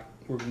lot like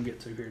we're going to get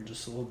to here in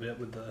just a little bit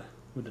with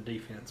the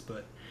defense.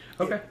 But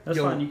okay, that's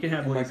fine. You can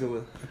have Am I Lee. good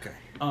with?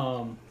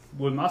 Okay.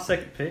 With my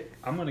second pick,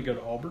 I'm going to go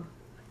to Auburn,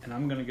 and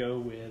I'm going to go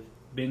with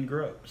Ben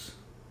Grubbs.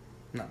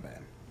 Not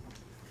bad.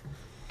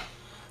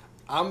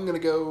 I'm gonna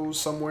go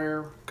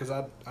somewhere because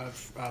I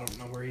don't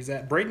know where he's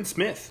at. Braden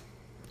Smith.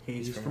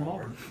 He's from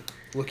Auburn.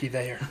 Looky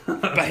there.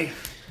 Bang.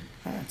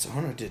 So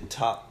Hunter did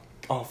top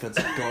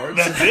offensive guards.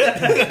 That's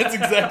it. That's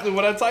exactly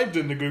what I typed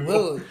into Google.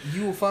 Well,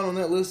 you will find on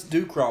that list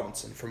Duke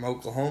Robinson from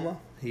Oklahoma.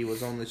 He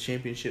was on the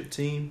championship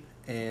team,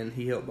 and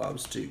he helped Bob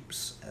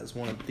Stoops as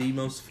one of the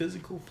most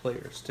physical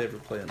players to ever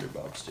play under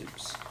Bob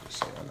Stoops. Just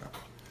so I know.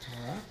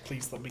 All right.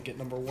 Please let me get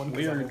number one.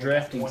 We are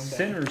drafting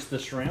centers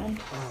this round.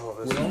 Oh,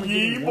 We're only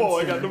getting boy,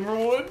 one I got center. number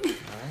one.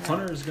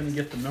 Hunter is going to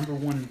get the number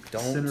one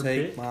Don't center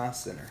take pick. my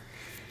center.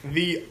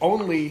 The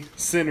only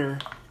center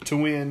to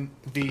win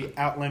the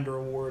Outlander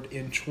Award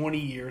in 20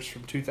 years,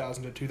 from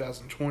 2000 to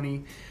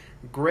 2020,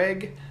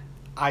 Greg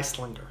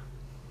Eislinger.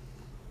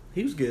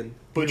 He was good.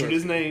 Butchered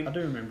his I name, do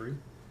remember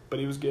him. but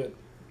he was good.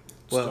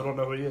 Well, Still don't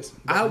know who he is.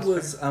 I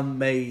was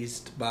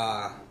amazed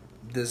by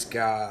this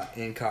guy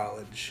in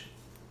college.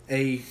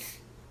 A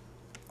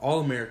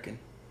All-American,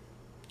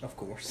 of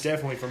course.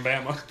 Definitely from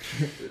Bama.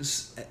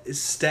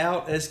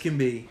 Stout as can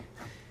be.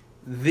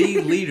 The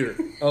leader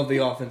of the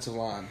offensive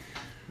line,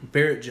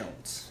 Barrett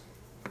Jones.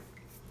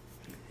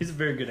 He's a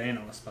very good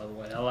analyst, by the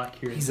way. I like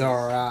hearing He's his-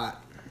 all right.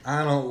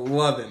 I don't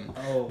love him,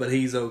 Oh. but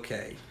he's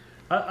okay.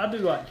 I do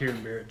like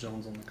hearing Barrett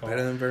Jones on the call.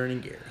 Better than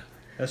Vernon Gary.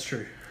 That's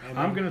true. And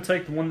I'm then- going to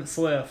take the one that's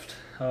left.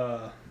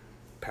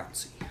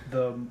 Pouncey.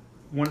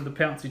 One of the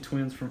Pouncey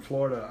twins from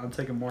Florida. I'm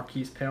taking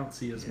Marquise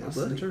Pouncey as my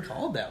buddy, center.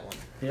 called that one.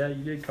 Yeah,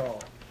 you did call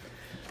it.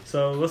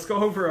 So let's go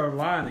over our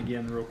line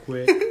again real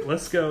quick.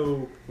 let's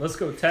go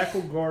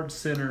tackle, guard,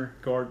 center,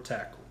 guard,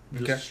 tackle.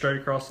 Just Okay. straight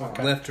across the line.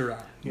 Left to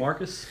right.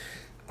 Marcus?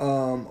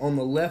 On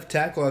the left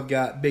tackle, I've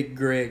got Big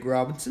Greg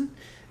Robinson.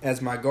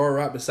 As my guard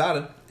right beside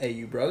him,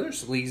 AU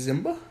brothers, Lee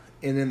Zimba.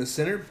 And in the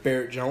center,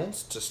 Barrett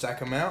Jones to stack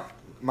them out.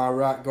 My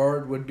right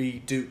guard would be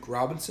Duke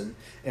Robinson.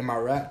 And my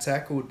right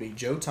tackle would be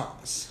Joe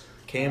Thomas.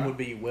 Cam would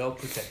be well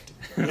protected.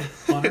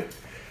 Hunter?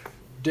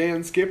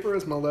 Dan Skipper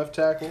as my left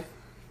tackle,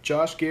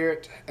 Josh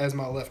Garrett as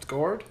my left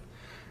guard,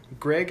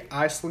 Greg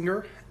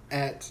Eislinger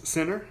at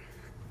center,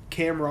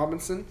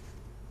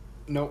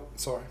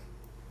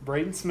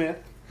 Braden Smith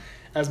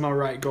as my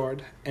right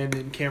guard, and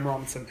then Cam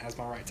Robinson as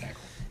my right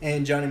tackle.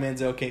 And Johnny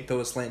Manziel can't throw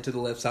a slant to the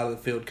left side of the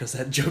field because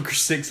that Joker's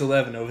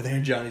 6'11" over there,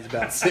 and Johnny's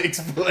about 6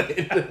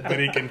 foot. But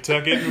he can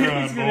tuck it and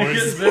run, He's going to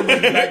get boys. Zimba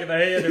in the back of the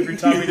head every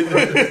time he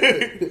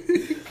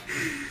throws.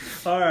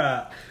 All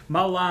right.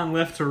 My line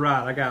left to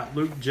right. I got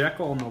Luke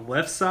Jekyll on the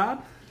left side.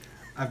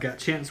 I've got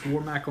Chance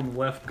Warmack on the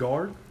left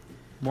guard.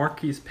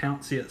 Marquise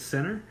Pouncey at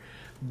center.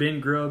 Ben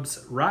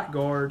Grubbs right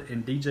guard.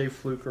 And DJ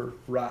Fluker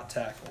right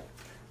tackle.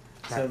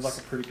 Sounds like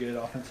a pretty good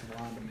offensive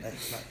line to me.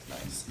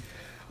 Nice.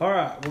 All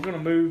right. We're going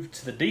to move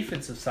to the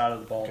defensive side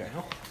of the ball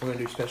now. We're going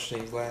to do special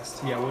teams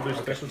last. Yeah, we'll do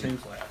special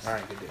teams last. All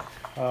right, good deal.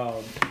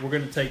 We're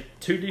going to take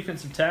 2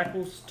 defensive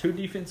tackles, 2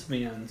 defensive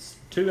ends,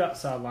 2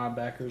 outside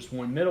linebackers,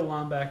 1 middle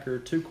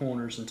linebacker, 2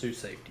 corners, and 2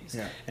 safeties.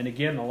 Yeah. And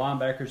again, the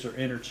linebackers are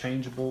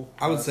interchangeable.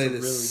 I would say so the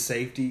really,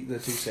 safety, the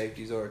 2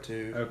 safeties are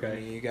too. Okay. I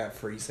mean, you got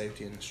free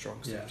safety and a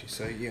strong safety. Yeah.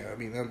 So, yeah, I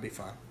mean, that'll be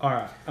fine. All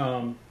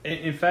right.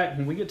 In fact,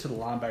 when we get to the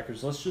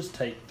linebackers, let's just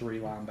take 3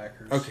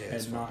 linebackers Okay,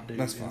 that's and fine. not do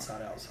That's fine.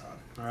 inside outside.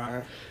 All right. All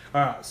right.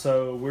 All right.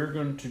 So we're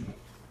going to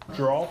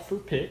draw for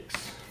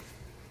picks.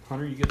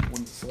 Hunter, you get the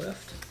one that's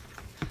left.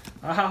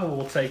 I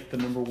will take the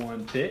number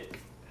 1 pick.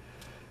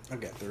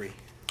 I've got 3.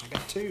 I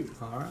got 2.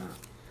 All right.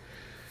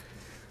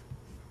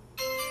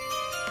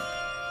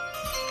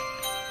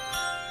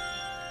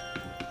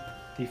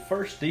 The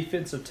first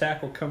defensive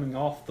tackle coming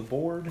off the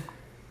board,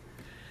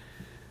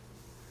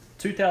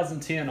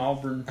 2010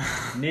 Auburn,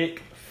 Nick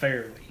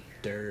Fairley.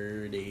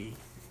 Dirty.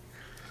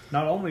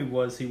 Not only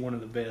was he one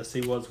of the best,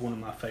 he was one of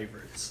my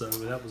favorites. So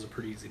that was a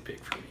pretty easy pick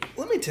for me.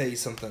 Let me tell you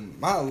something.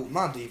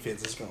 My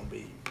defense is going to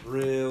be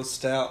real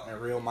stout and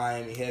real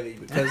Miami heavy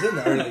because in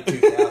the early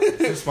 2000s,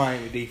 this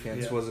Miami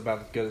defense was about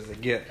as good as they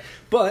get.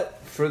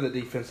 But for the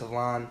defensive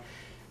line,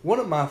 one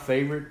of my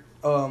favorite.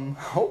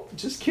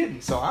 Just kidding.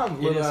 So I'm a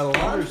little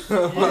out of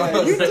line.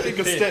 Yeah, you Second take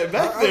a pick. step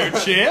back there,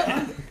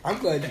 champ. I'm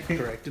glad you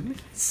corrected me.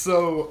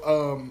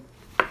 So,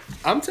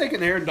 I'm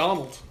taking Aaron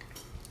Donald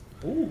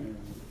Ooh.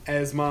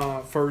 as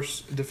my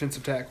first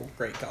defensive tackle.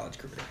 Great college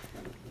career.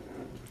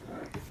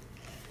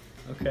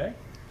 Okay.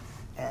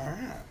 All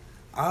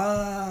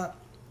right.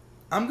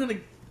 I'm gonna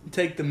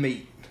take the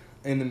meat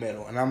in the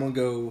middle, and I'm gonna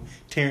go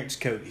Terrence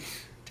Cody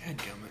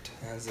Dadgummit.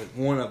 as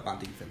one of my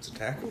defensive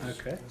tackles.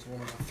 Okay. That's one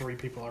of the 3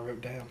 people I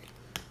wrote down.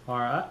 All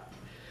right.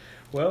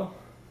 Well,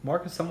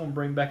 Marcus, I'm going to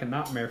bring back a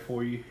nightmare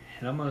for you,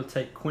 and I'm going to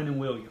take Quinnen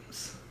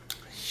Williams.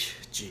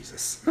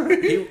 Jesus.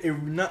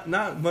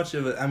 Not much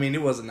of it. I mean,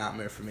 it was a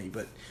nightmare for me,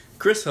 but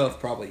Chris Huff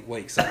probably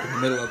wakes up in the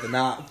middle of the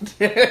night.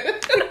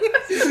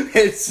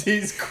 and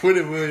sees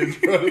Quentin Williams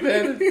running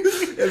at him. And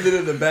then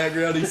in the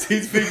background, he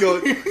sees me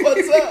going,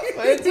 "What's up?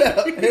 Hands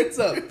up, hands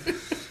up."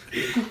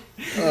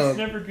 It's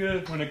never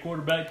good when a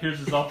quarterback hears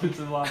his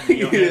offensive line.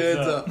 Hands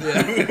up. Yeah.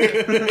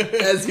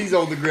 As he's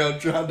on the ground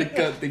trying to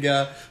cut the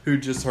guy who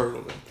just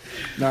hurdled him.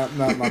 Not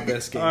my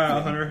best game. All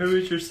right, Hunter, who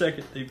is your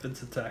second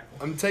defensive tackle?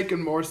 I'm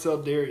taking Marcel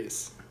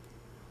Darius.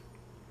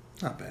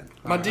 Not bad.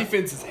 My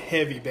defense is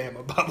heavy,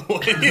 Bama, by the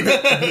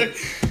way.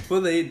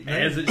 Well,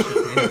 As it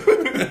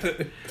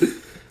should be.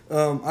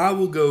 I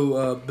will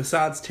go,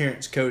 besides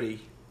Terrence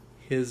Cody,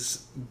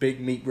 his big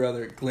meat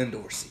brother, Glenn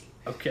Dorsey.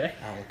 Okay.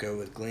 I will go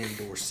with Glenn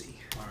Dorsey.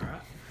 All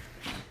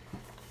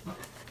right.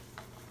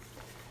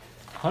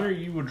 Hunter,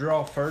 you will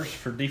draw first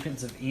for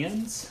defensive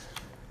ends.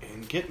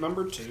 And get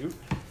number 2.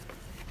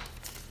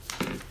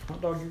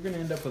 Hot dog, you're going to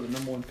end up with a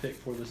number 1 pick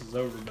before this is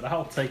over, but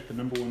I'll take the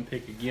number 1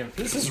 pick again.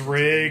 This is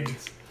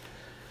rigged.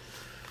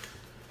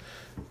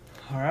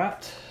 All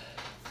right.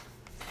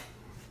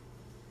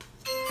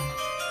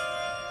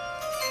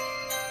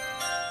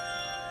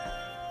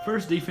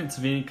 First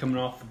defensive end coming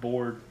off the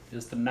board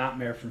is the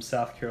nightmare from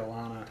South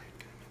Carolina,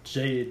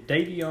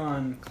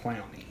 Davion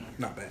Clowney.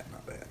 Not bad,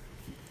 not bad.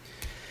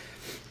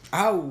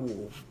 I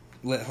will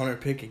let Hunter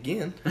pick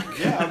again.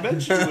 Yeah, I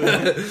bet you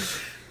will.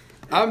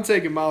 I'm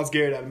taking Myles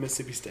Garrett out of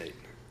Mississippi State.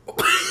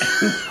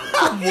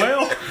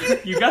 Well,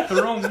 you got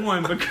the wrong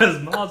one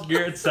because Myles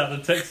Garrett's out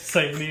of Texas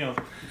A&M.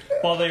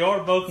 While they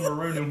are both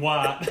maroon and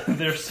white,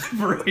 they're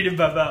separated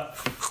by about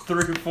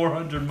 300 or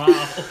 400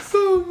 miles.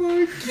 Oh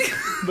my God.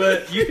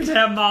 But you can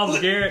have Myles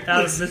Garrett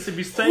out of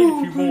Mississippi State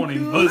if you want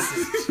him. But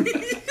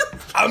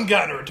I'm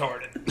kind of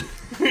retarded.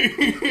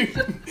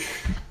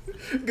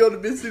 Go to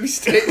Mississippi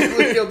State and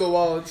look on the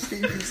wall and see,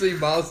 you can see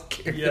Myles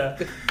Garrett. yeah.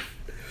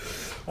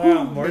 All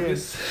right,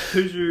 Marcus,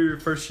 who's your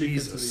first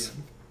defensive Jesus.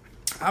 end?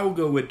 I will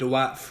go with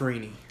Dwight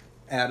Freeney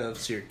out of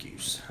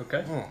Syracuse.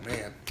 Okay. Oh,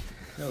 man.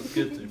 That was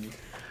good to me.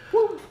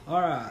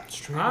 All right.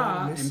 Straight out of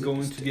I am Mississippi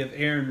going to State. give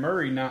Aaron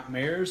Murray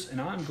nightmares, and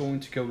I'm going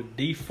to go with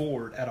D.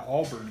 Ford out of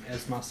Auburn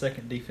as my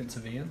second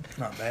defensive end.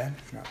 Not bad,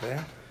 not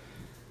bad.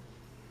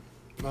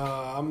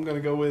 I'm going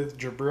to go with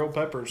Jabril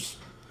Peppers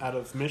out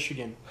of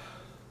Michigan.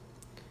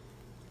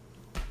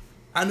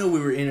 I know we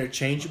were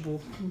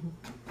interchangeable.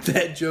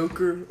 That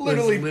Joker was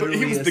Literally,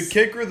 he was a the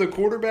kicker, the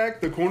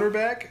quarterback, the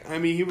cornerback. I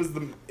mean, he was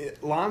the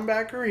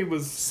linebacker. He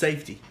was.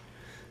 safety.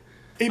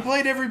 He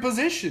played every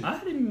position. I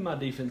had him in my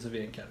defensive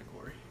end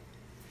category.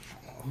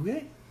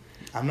 Okay.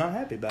 I'm not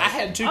happy about it. I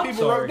had 2 I'm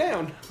people sorry. wrote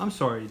down. I'm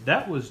sorry,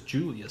 that was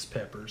Julius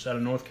Peppers out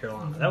of North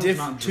Carolina. That was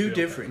Different, not two Jabril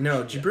different.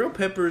 Peppers. No, Jabril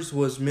Peppers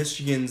was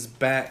Michigan's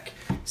back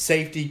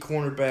safety,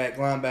 cornerback,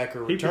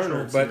 linebacker, He returner.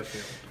 patrolled But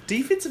Summerfield.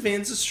 defensive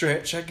end's a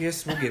stretch. I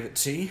guess we'll give it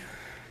to you.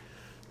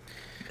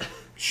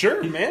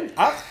 Sure, man.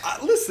 I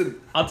listen.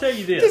 I'll tell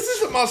you this. This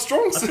isn't my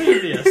strong I'll tell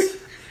you suit. this.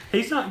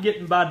 He's not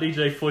getting by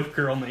DJ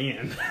Flicker on the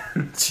end.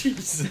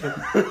 Jesus.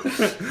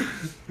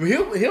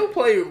 he'll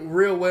play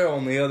real well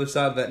on the other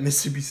side of that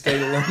Mississippi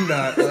State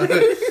alumni.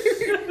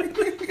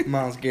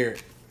 Myles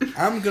Garrett.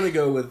 I'm gonna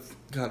go with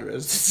God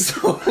rest his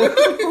soul.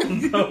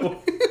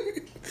 No.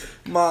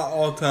 My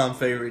all-time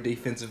favorite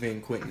defensive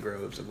end, Quentin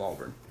Groves of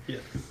Auburn. Yeah.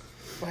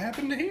 What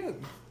happened to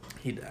him?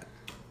 He died.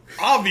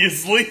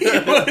 Obviously.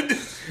 But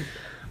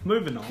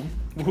Moving on.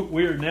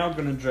 We are now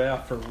going to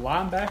draft for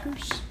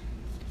linebackers.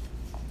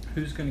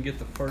 Who's going to get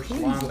the first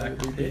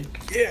linebacker pick?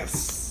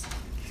 yes.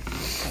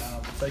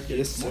 I'll take it.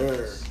 Yes,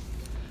 sir.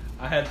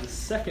 I had the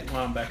second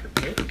linebacker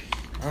pick,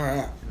 All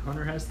right. and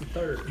Hunter has the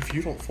third. If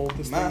you don't fold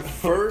this My thing up.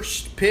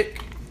 first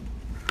pick.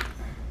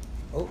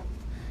 Oh,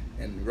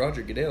 and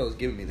Roger Goodell is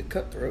giving me the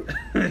cutthroat.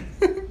 Not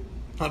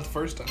the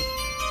first time.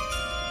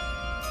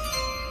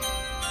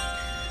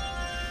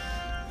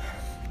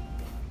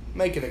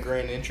 Making a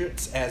grand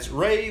entrance as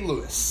Ray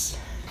Lewis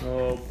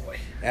Oh, boy.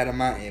 out of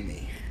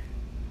Miami.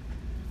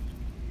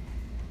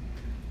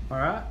 All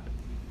right.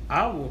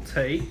 I will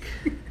take,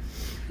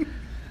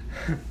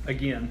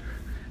 again,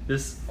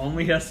 this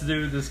only has to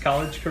do with his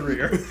college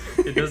career.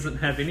 It doesn't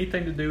have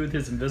anything to do with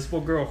his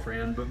invisible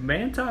girlfriend, but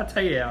Manti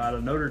Te'o out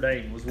of Notre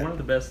Dame was one of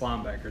the best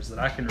linebackers that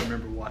I can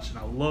remember watching.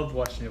 I loved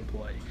watching him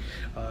play.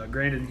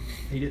 Granted,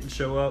 he didn't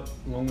show up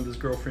along with his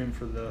girlfriend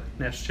for the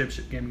national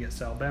championship game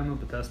against Alabama,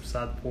 but that's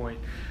beside the point.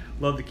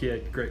 Love the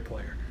kid, great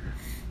player.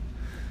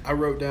 I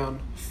wrote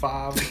down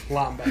 5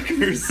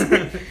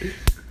 linebackers.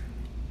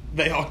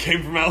 They all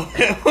came from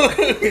Alabama.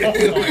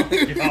 Oh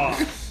my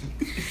God.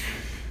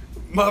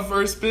 My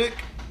first pick,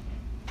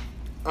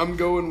 I'm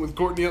going with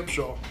Courtney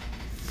Upshaw.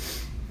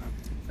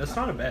 That's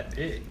not a bad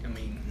pick. I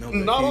mean,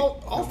 Not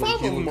all 5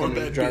 of them are in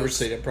the bad driver's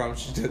picks. seat. I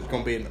promise you, there's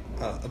going to be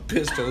a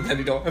pistol that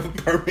he don't have a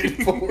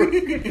permit for.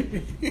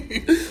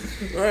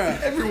 All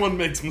right. Everyone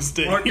makes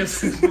mistakes.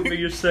 Marcus is going to be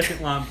your second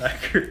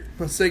linebacker.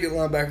 My second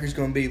linebacker is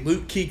going to be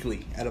Luke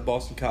Kuechly out of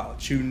Boston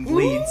College, who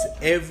leads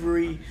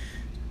every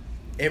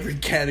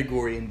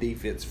category in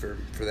defense for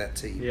that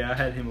team. Yeah, I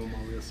had him on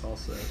my list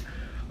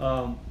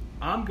also.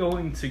 I'm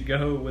going to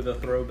go with a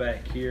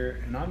throwback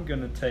here, and I'm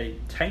going to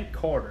take Tank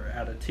Carter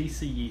out of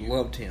TCU.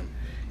 Loved him.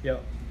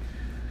 Yep.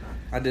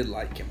 I did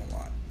like him a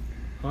lot.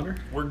 Hunter?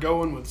 We're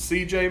going with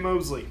C.J.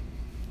 Mosley.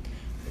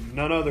 And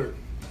none other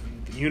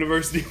than the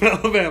University of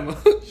Alabama.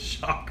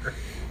 Shocker.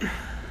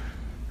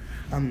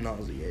 I'm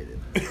nauseated.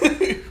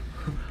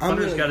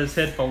 Hunter's got his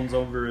headphones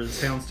over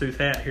his houndstooth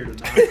hat here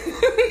tonight.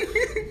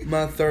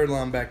 My third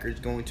linebacker is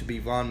going to be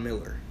Von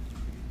Miller.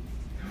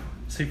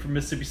 Is he from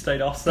Mississippi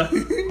State also? I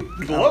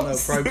don't know,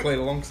 probably played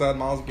alongside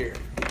Myles Garrett.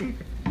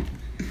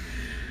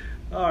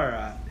 All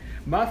right.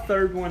 My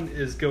third one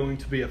is going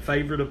to be a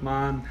favorite of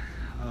mine.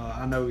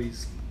 I know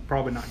he's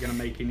probably not going to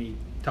make any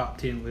top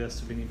 10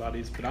 lists of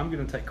anybody's, but I'm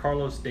going to take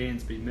Carlos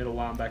Dansby, middle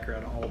linebacker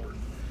out of Auburn.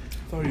 I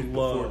thought he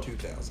was before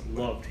 2000.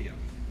 Loved him.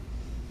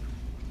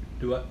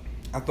 Do what?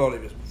 I thought he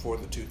was before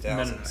the 2000s.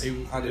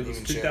 No. I didn't it was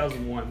even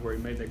 2001 check. where he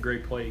made that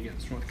great play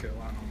against North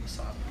Carolina on the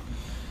sideline.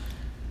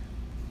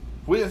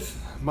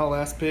 With my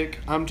last pick,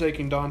 I'm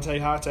taking Dante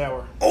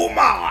Hightower. Oh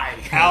my!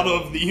 Out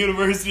of the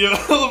University of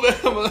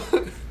Alabama.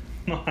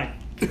 My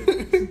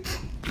goodness.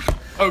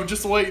 Oh,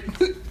 just wait.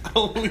 I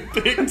only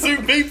picked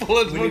 2 people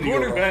as We my need to go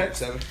over our quarterback. front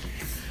seven.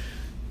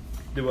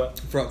 Do what?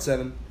 Front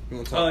seven. You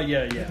want to talk?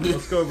 Yeah.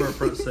 Let's go over our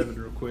front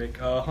seven real quick.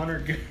 Hunter,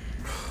 just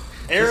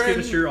Aaron, give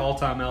us your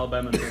all-time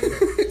Alabama names.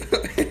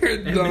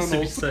 Aaron And Donald,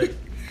 Mississippi State.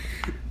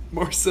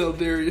 Marcel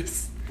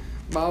Darius,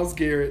 Myles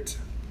Garrett,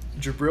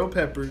 Jabril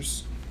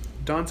Peppers,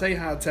 Dante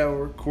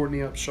Hightower, Courtney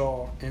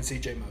Upshaw, and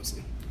C.J.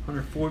 Mosley.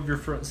 Hunter, 4 of your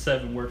front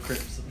 7 were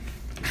crimson.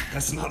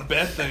 That's not a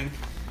bad thing.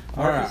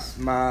 All right, Marcus?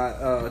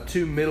 my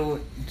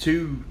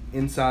two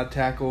inside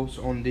tackles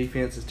on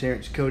defense is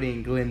Terrence Cody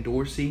and Glenn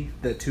Dorsey.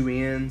 The 2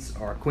 ends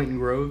are Quentin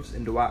Groves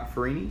and Dwight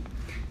Freeney.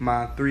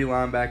 My 3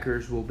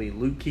 linebackers will be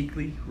Luke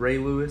Kuechly, Ray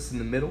Lewis in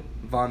the middle,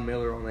 Von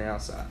Miller on the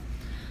outside.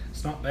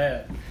 It's not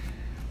bad.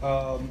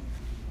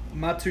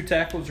 My 2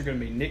 tackles are going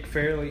to be Nick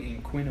Fairley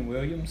and Quentin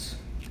Williams.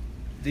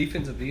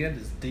 Defensive end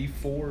is D.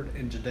 Ford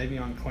and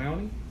Jadeveon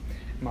Clowney.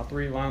 My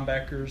 3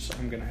 linebackers,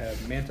 I'm going to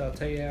have Manti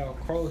Te'o,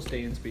 Carlos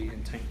Dansby,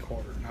 and Tank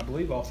Carter. And I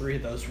believe all 3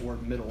 of those were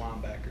middle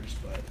linebackers,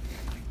 but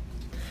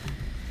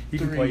you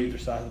can play either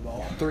side of the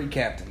ball. 3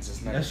 captains,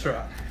 isn't it? That's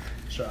right.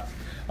 That's right.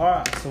 All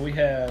right, so we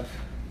have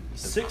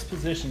 6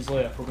 positions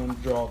left. We're going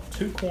to draw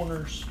 2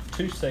 corners,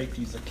 2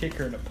 safeties, a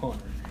kicker, and a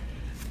punter.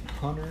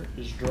 Hunter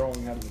is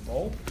drawing out of the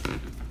ball.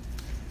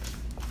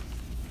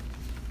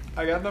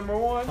 I got number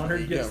 1. Hunter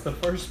gets the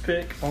first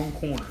pick on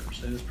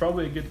corners, and it's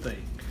probably a good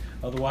thing.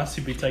 Otherwise,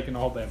 he'd be taking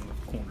Alabama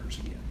corners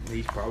again.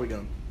 He's probably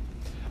going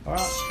to. All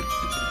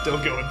right. Still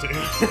going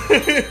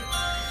to.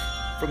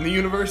 From the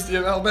University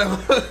of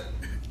Alabama,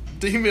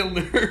 D.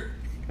 Milner.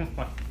 Oh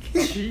my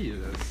God.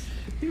 Jesus.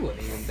 He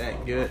wasn't even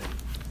that good.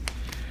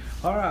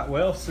 All right,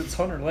 well, since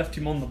Hunter left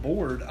him on the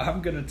board,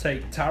 I'm going to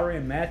take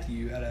Tyrann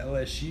Mathieu out of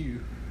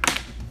LSU.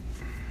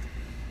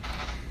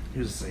 He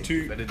was a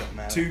safety, but it don't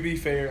matter. To be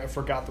fair, I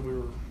forgot that we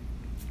were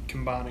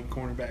combining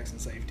cornerbacks and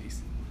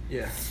safeties.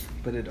 Yeah,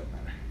 but it don't matter.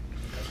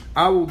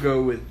 I will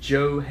go with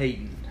Joe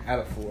Hayden out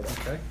of Florida.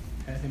 Okay,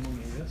 had him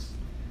on the list.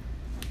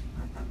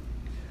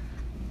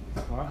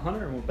 All right,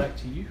 Hunter, and we're back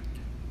to you.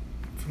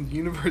 From the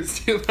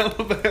University of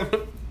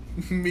Alabama,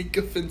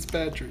 Mika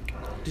Fitzpatrick.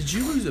 Did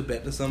you lose a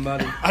bet to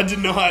somebody? I did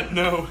not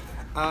know.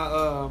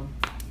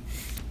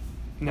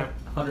 No,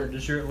 Hunter,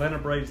 does your Atlanta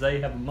Braves,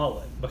 they have a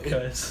mullet?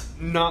 Because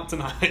not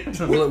tonight.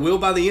 Well, it will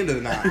by the end of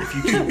the night if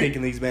you keep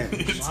picking these banners.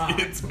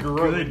 It's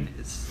growing.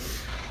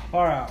 goodness.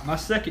 All right, my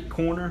second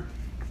corner.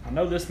 I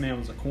know this man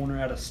was a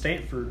corner out of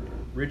Stanford,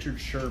 Richard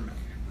Sherman.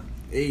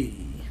 Hey,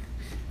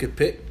 good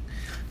pick.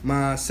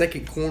 My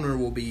second corner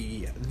will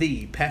be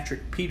the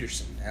Patrick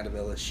Peterson out of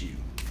LSU.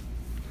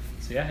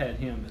 See, I had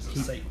him as a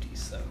safety,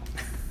 so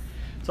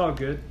it's all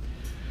good.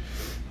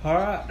 All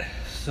right,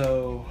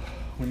 so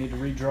we need to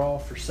redraw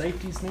for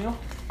safeties now.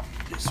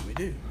 Yes, we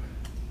do.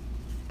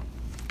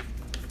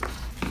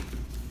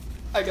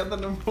 I got the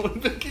number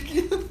 1 pick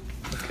again.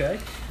 Okay,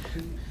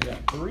 we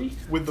got 3.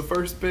 With the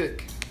first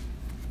pick.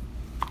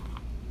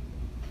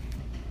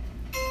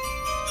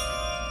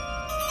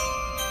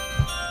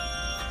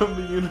 From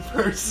the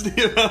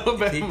University of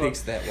Alabama. He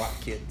picks that white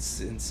kid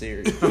in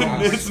series.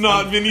 It's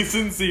not Vinny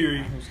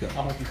Sinceri.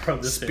 I'm going to throw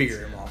this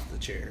Spear him off the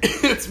chair.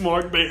 It's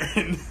Mark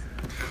Barron.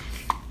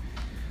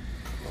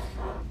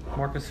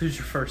 Marcus, who's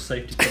your first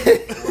safety?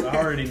 I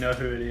already know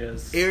who it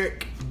is.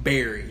 Eric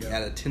Berry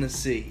out of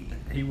Tennessee.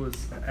 He was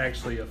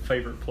actually a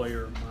favorite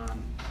player of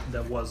mine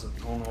that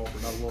wasn't on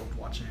Auburn. I loved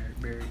watching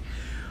Eric Berry.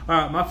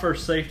 All right, my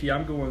first safety,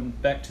 I'm going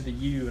back to the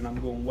U, and I'm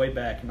going way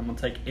back, and I'm going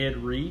to take Ed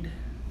Reed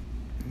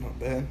Not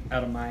bad.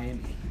 out of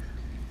Miami.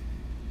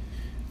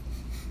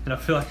 And I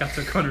feel like I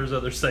took Hunter's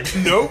other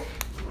safety. Nope.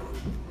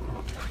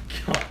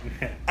 God,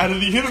 man. Out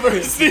of the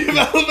University of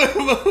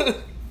Alabama,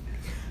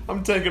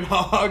 I'm taking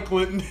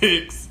Clinton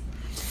Hicks.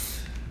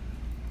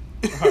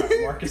 All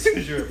right, Marcus,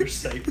 who's your other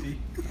safety?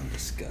 I'm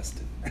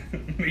disgusted.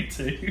 Me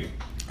too.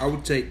 I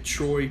would take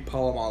Troy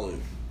Polamalu.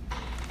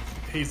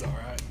 He's all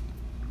right.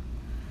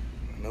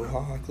 No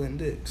Ha-Ha Clinton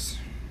Dix.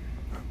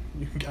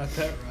 You got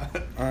that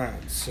right. All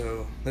right,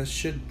 so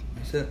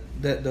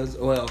that does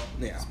well.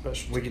 Yeah,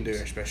 Special we can do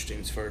teams. our special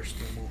teams first.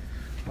 Then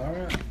All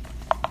right.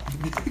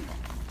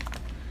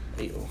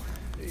 we'll. Ew.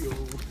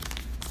 Ew.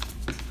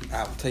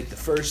 I will take the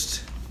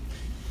first.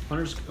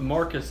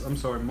 Marcus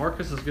is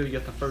going to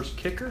get the first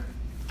kicker,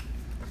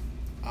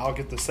 I'll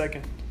get the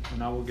second.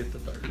 and I will get the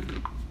third.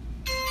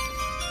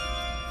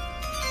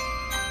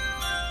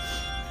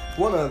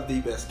 One of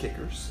the best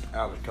kickers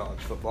out of college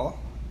football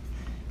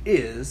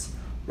is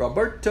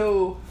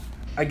Roberto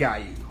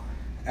Aguayo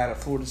out of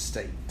Florida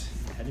State.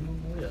 Had him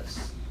on the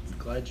list.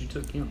 Glad you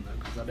took him, though,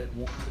 because I didn't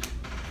want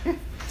to.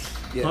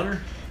 Yeah.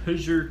 Hunter,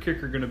 who's your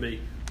kicker going to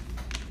be?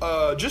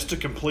 Just to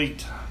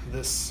complete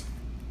this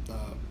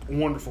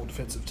wonderful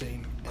defensive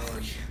team,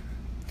 and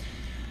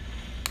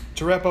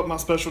to wrap up my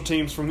special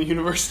teams from the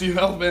University of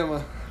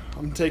Alabama,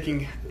 I'm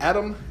taking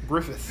Adam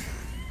Griffith.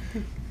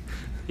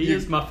 He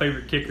is my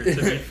favorite kicker,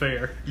 to be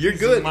fair. You're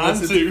good. Mine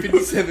That's too. a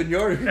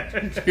 57-yarder.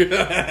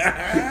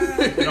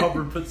 And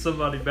Auburn puts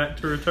somebody back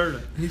to return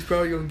it. He's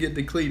probably going to get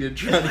depleted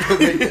trying to go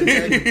make that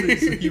tackle, too,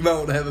 so you might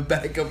want to have a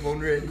backup on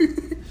ready.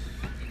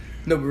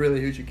 No, but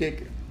really, who's your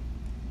kicker?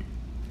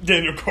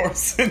 Daniel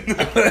Carlson.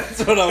 That's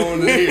what I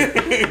want to hear.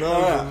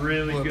 All right. a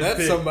really well, good that's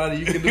pick. somebody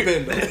you can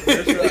depend on. That's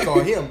what they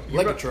call him,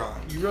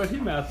 Legatron. You run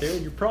him out there,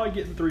 and you're probably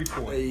getting 3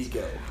 points. There you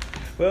go.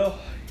 Well,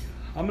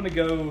 I'm going to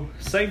go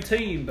same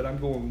team, but I'm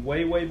going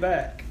way, way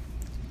back.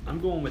 I'm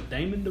going with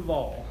Damon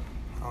Duvall,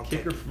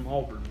 kicker from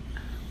Auburn.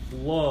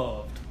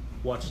 Loved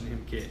watching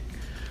him kick.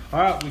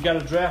 All right, we got a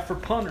draft for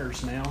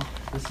punters now.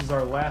 This is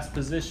our last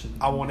position.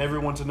 I want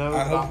everyone to know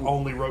I that hope I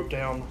only wrote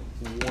down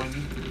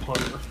one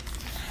punter,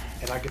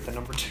 and I get the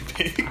number 2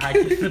 pick. I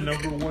get the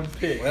number 1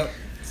 pick. Well,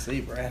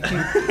 see, Brad.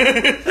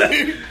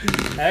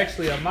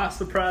 Actually, I might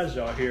surprise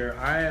y'all here.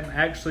 I am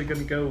actually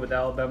going to go with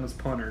Alabama's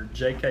punter,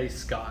 J.K.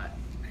 Scott.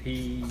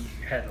 He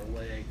had a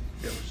leg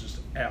that was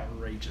just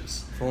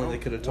outrageous. If only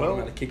they could have taught him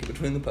how to kick it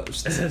between the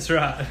posts. That's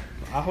right.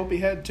 I hope he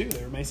had 2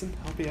 there, Mason.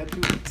 I hope he had 2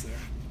 legs there.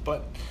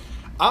 But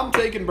I'm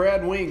taking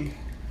Brad Wing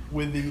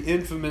with the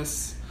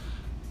infamous,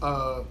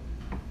 I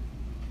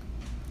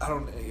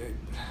don't know.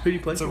 Who do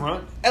you play It's a for?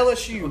 run.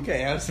 LSU.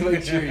 Okay, I just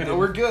make sure you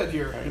We're good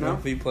here, I you don't know know?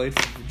 if he played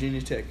for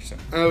Virginia Tech or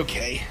something.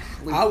 Okay.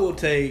 I will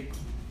take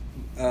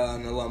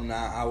an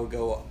alumni. I will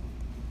go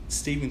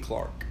Stephen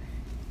Clark.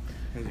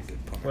 He's a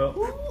good punter.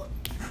 Well,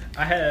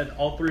 I had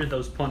all 3 of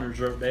those punters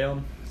wrote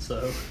down,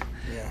 so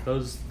Yeah.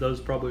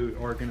 those probably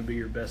are going to be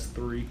your best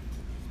 3.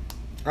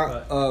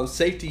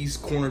 Safeties,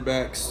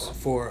 cornerbacks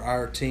for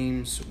our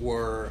teams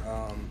were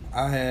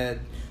I had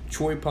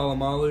Troy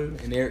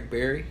Polamalu and Eric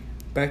Berry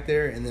back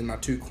there, and then my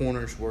 2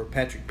 corners were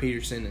Patrick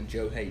Peterson and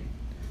Joe Hayden.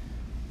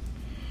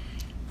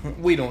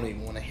 We don't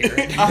even want to hear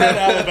it. I had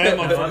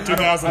Alabama I from don't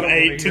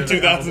 2008 to wanna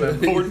hear that Alabama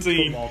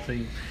 2014. football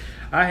team.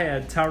 I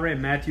had Tyrann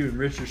Mathieu and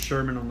Richard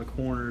Sherman on the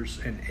corners,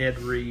 and Ed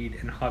Reed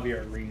and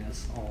Javier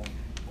Arenas on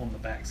the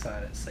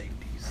backside at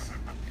safeties.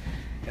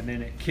 And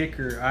then at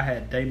kicker, I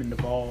had Damon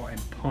Duvall,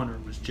 and punter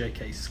was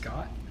J.K.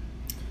 Scott.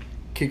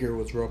 Kicker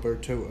was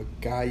Roberto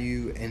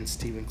Aguayo, and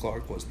Stephen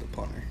Clark was the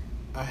punter.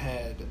 I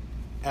had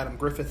Adam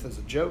Griffith as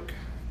a joke,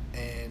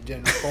 and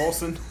Daniel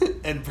Carlson,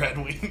 and Brad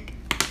Wing.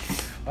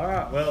 All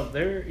right, well,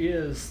 there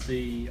is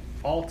the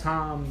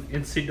all-time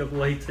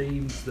NCAA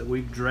teams that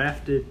we've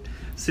drafted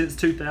since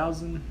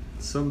 2000.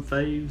 Some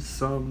faves,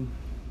 some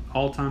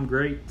all-time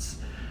greats.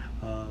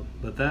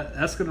 But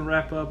that's going to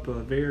wrap up a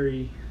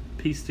very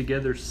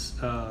pieced-together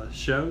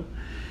show.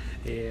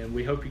 And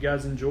we hope you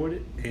guys enjoyed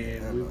it.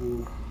 And we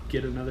will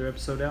get another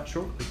episode out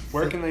shortly.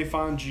 Where can they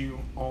find you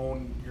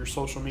on your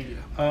social media?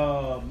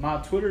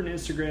 My Twitter and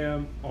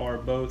Instagram are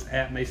both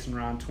at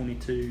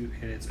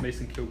MasonRyan22, and it's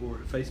Mason Kilgore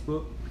at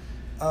Facebook.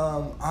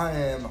 I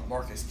am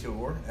Marcus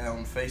Kilgore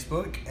on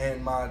Facebook,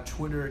 and my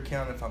Twitter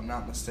account, if I'm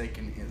not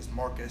mistaken, is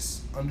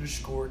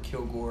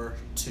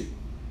Marcus_Kilgore2.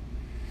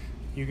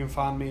 You can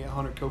find me at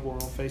Hunter Kilgore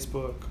on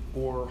Facebook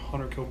or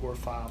Hunter Kilgore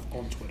 5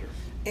 on Twitter.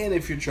 And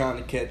if you're trying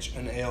to catch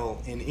an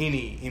L in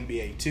any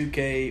NBA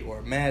 2K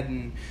or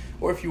Madden,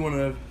 or if you want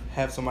to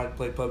have somebody to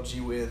play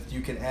PUBG with, you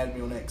can add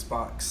me on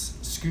Xbox,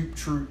 Scoop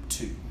Troop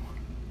 2.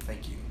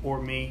 Thank you. Or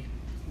me,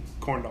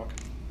 Corn Dog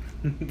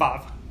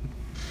 5.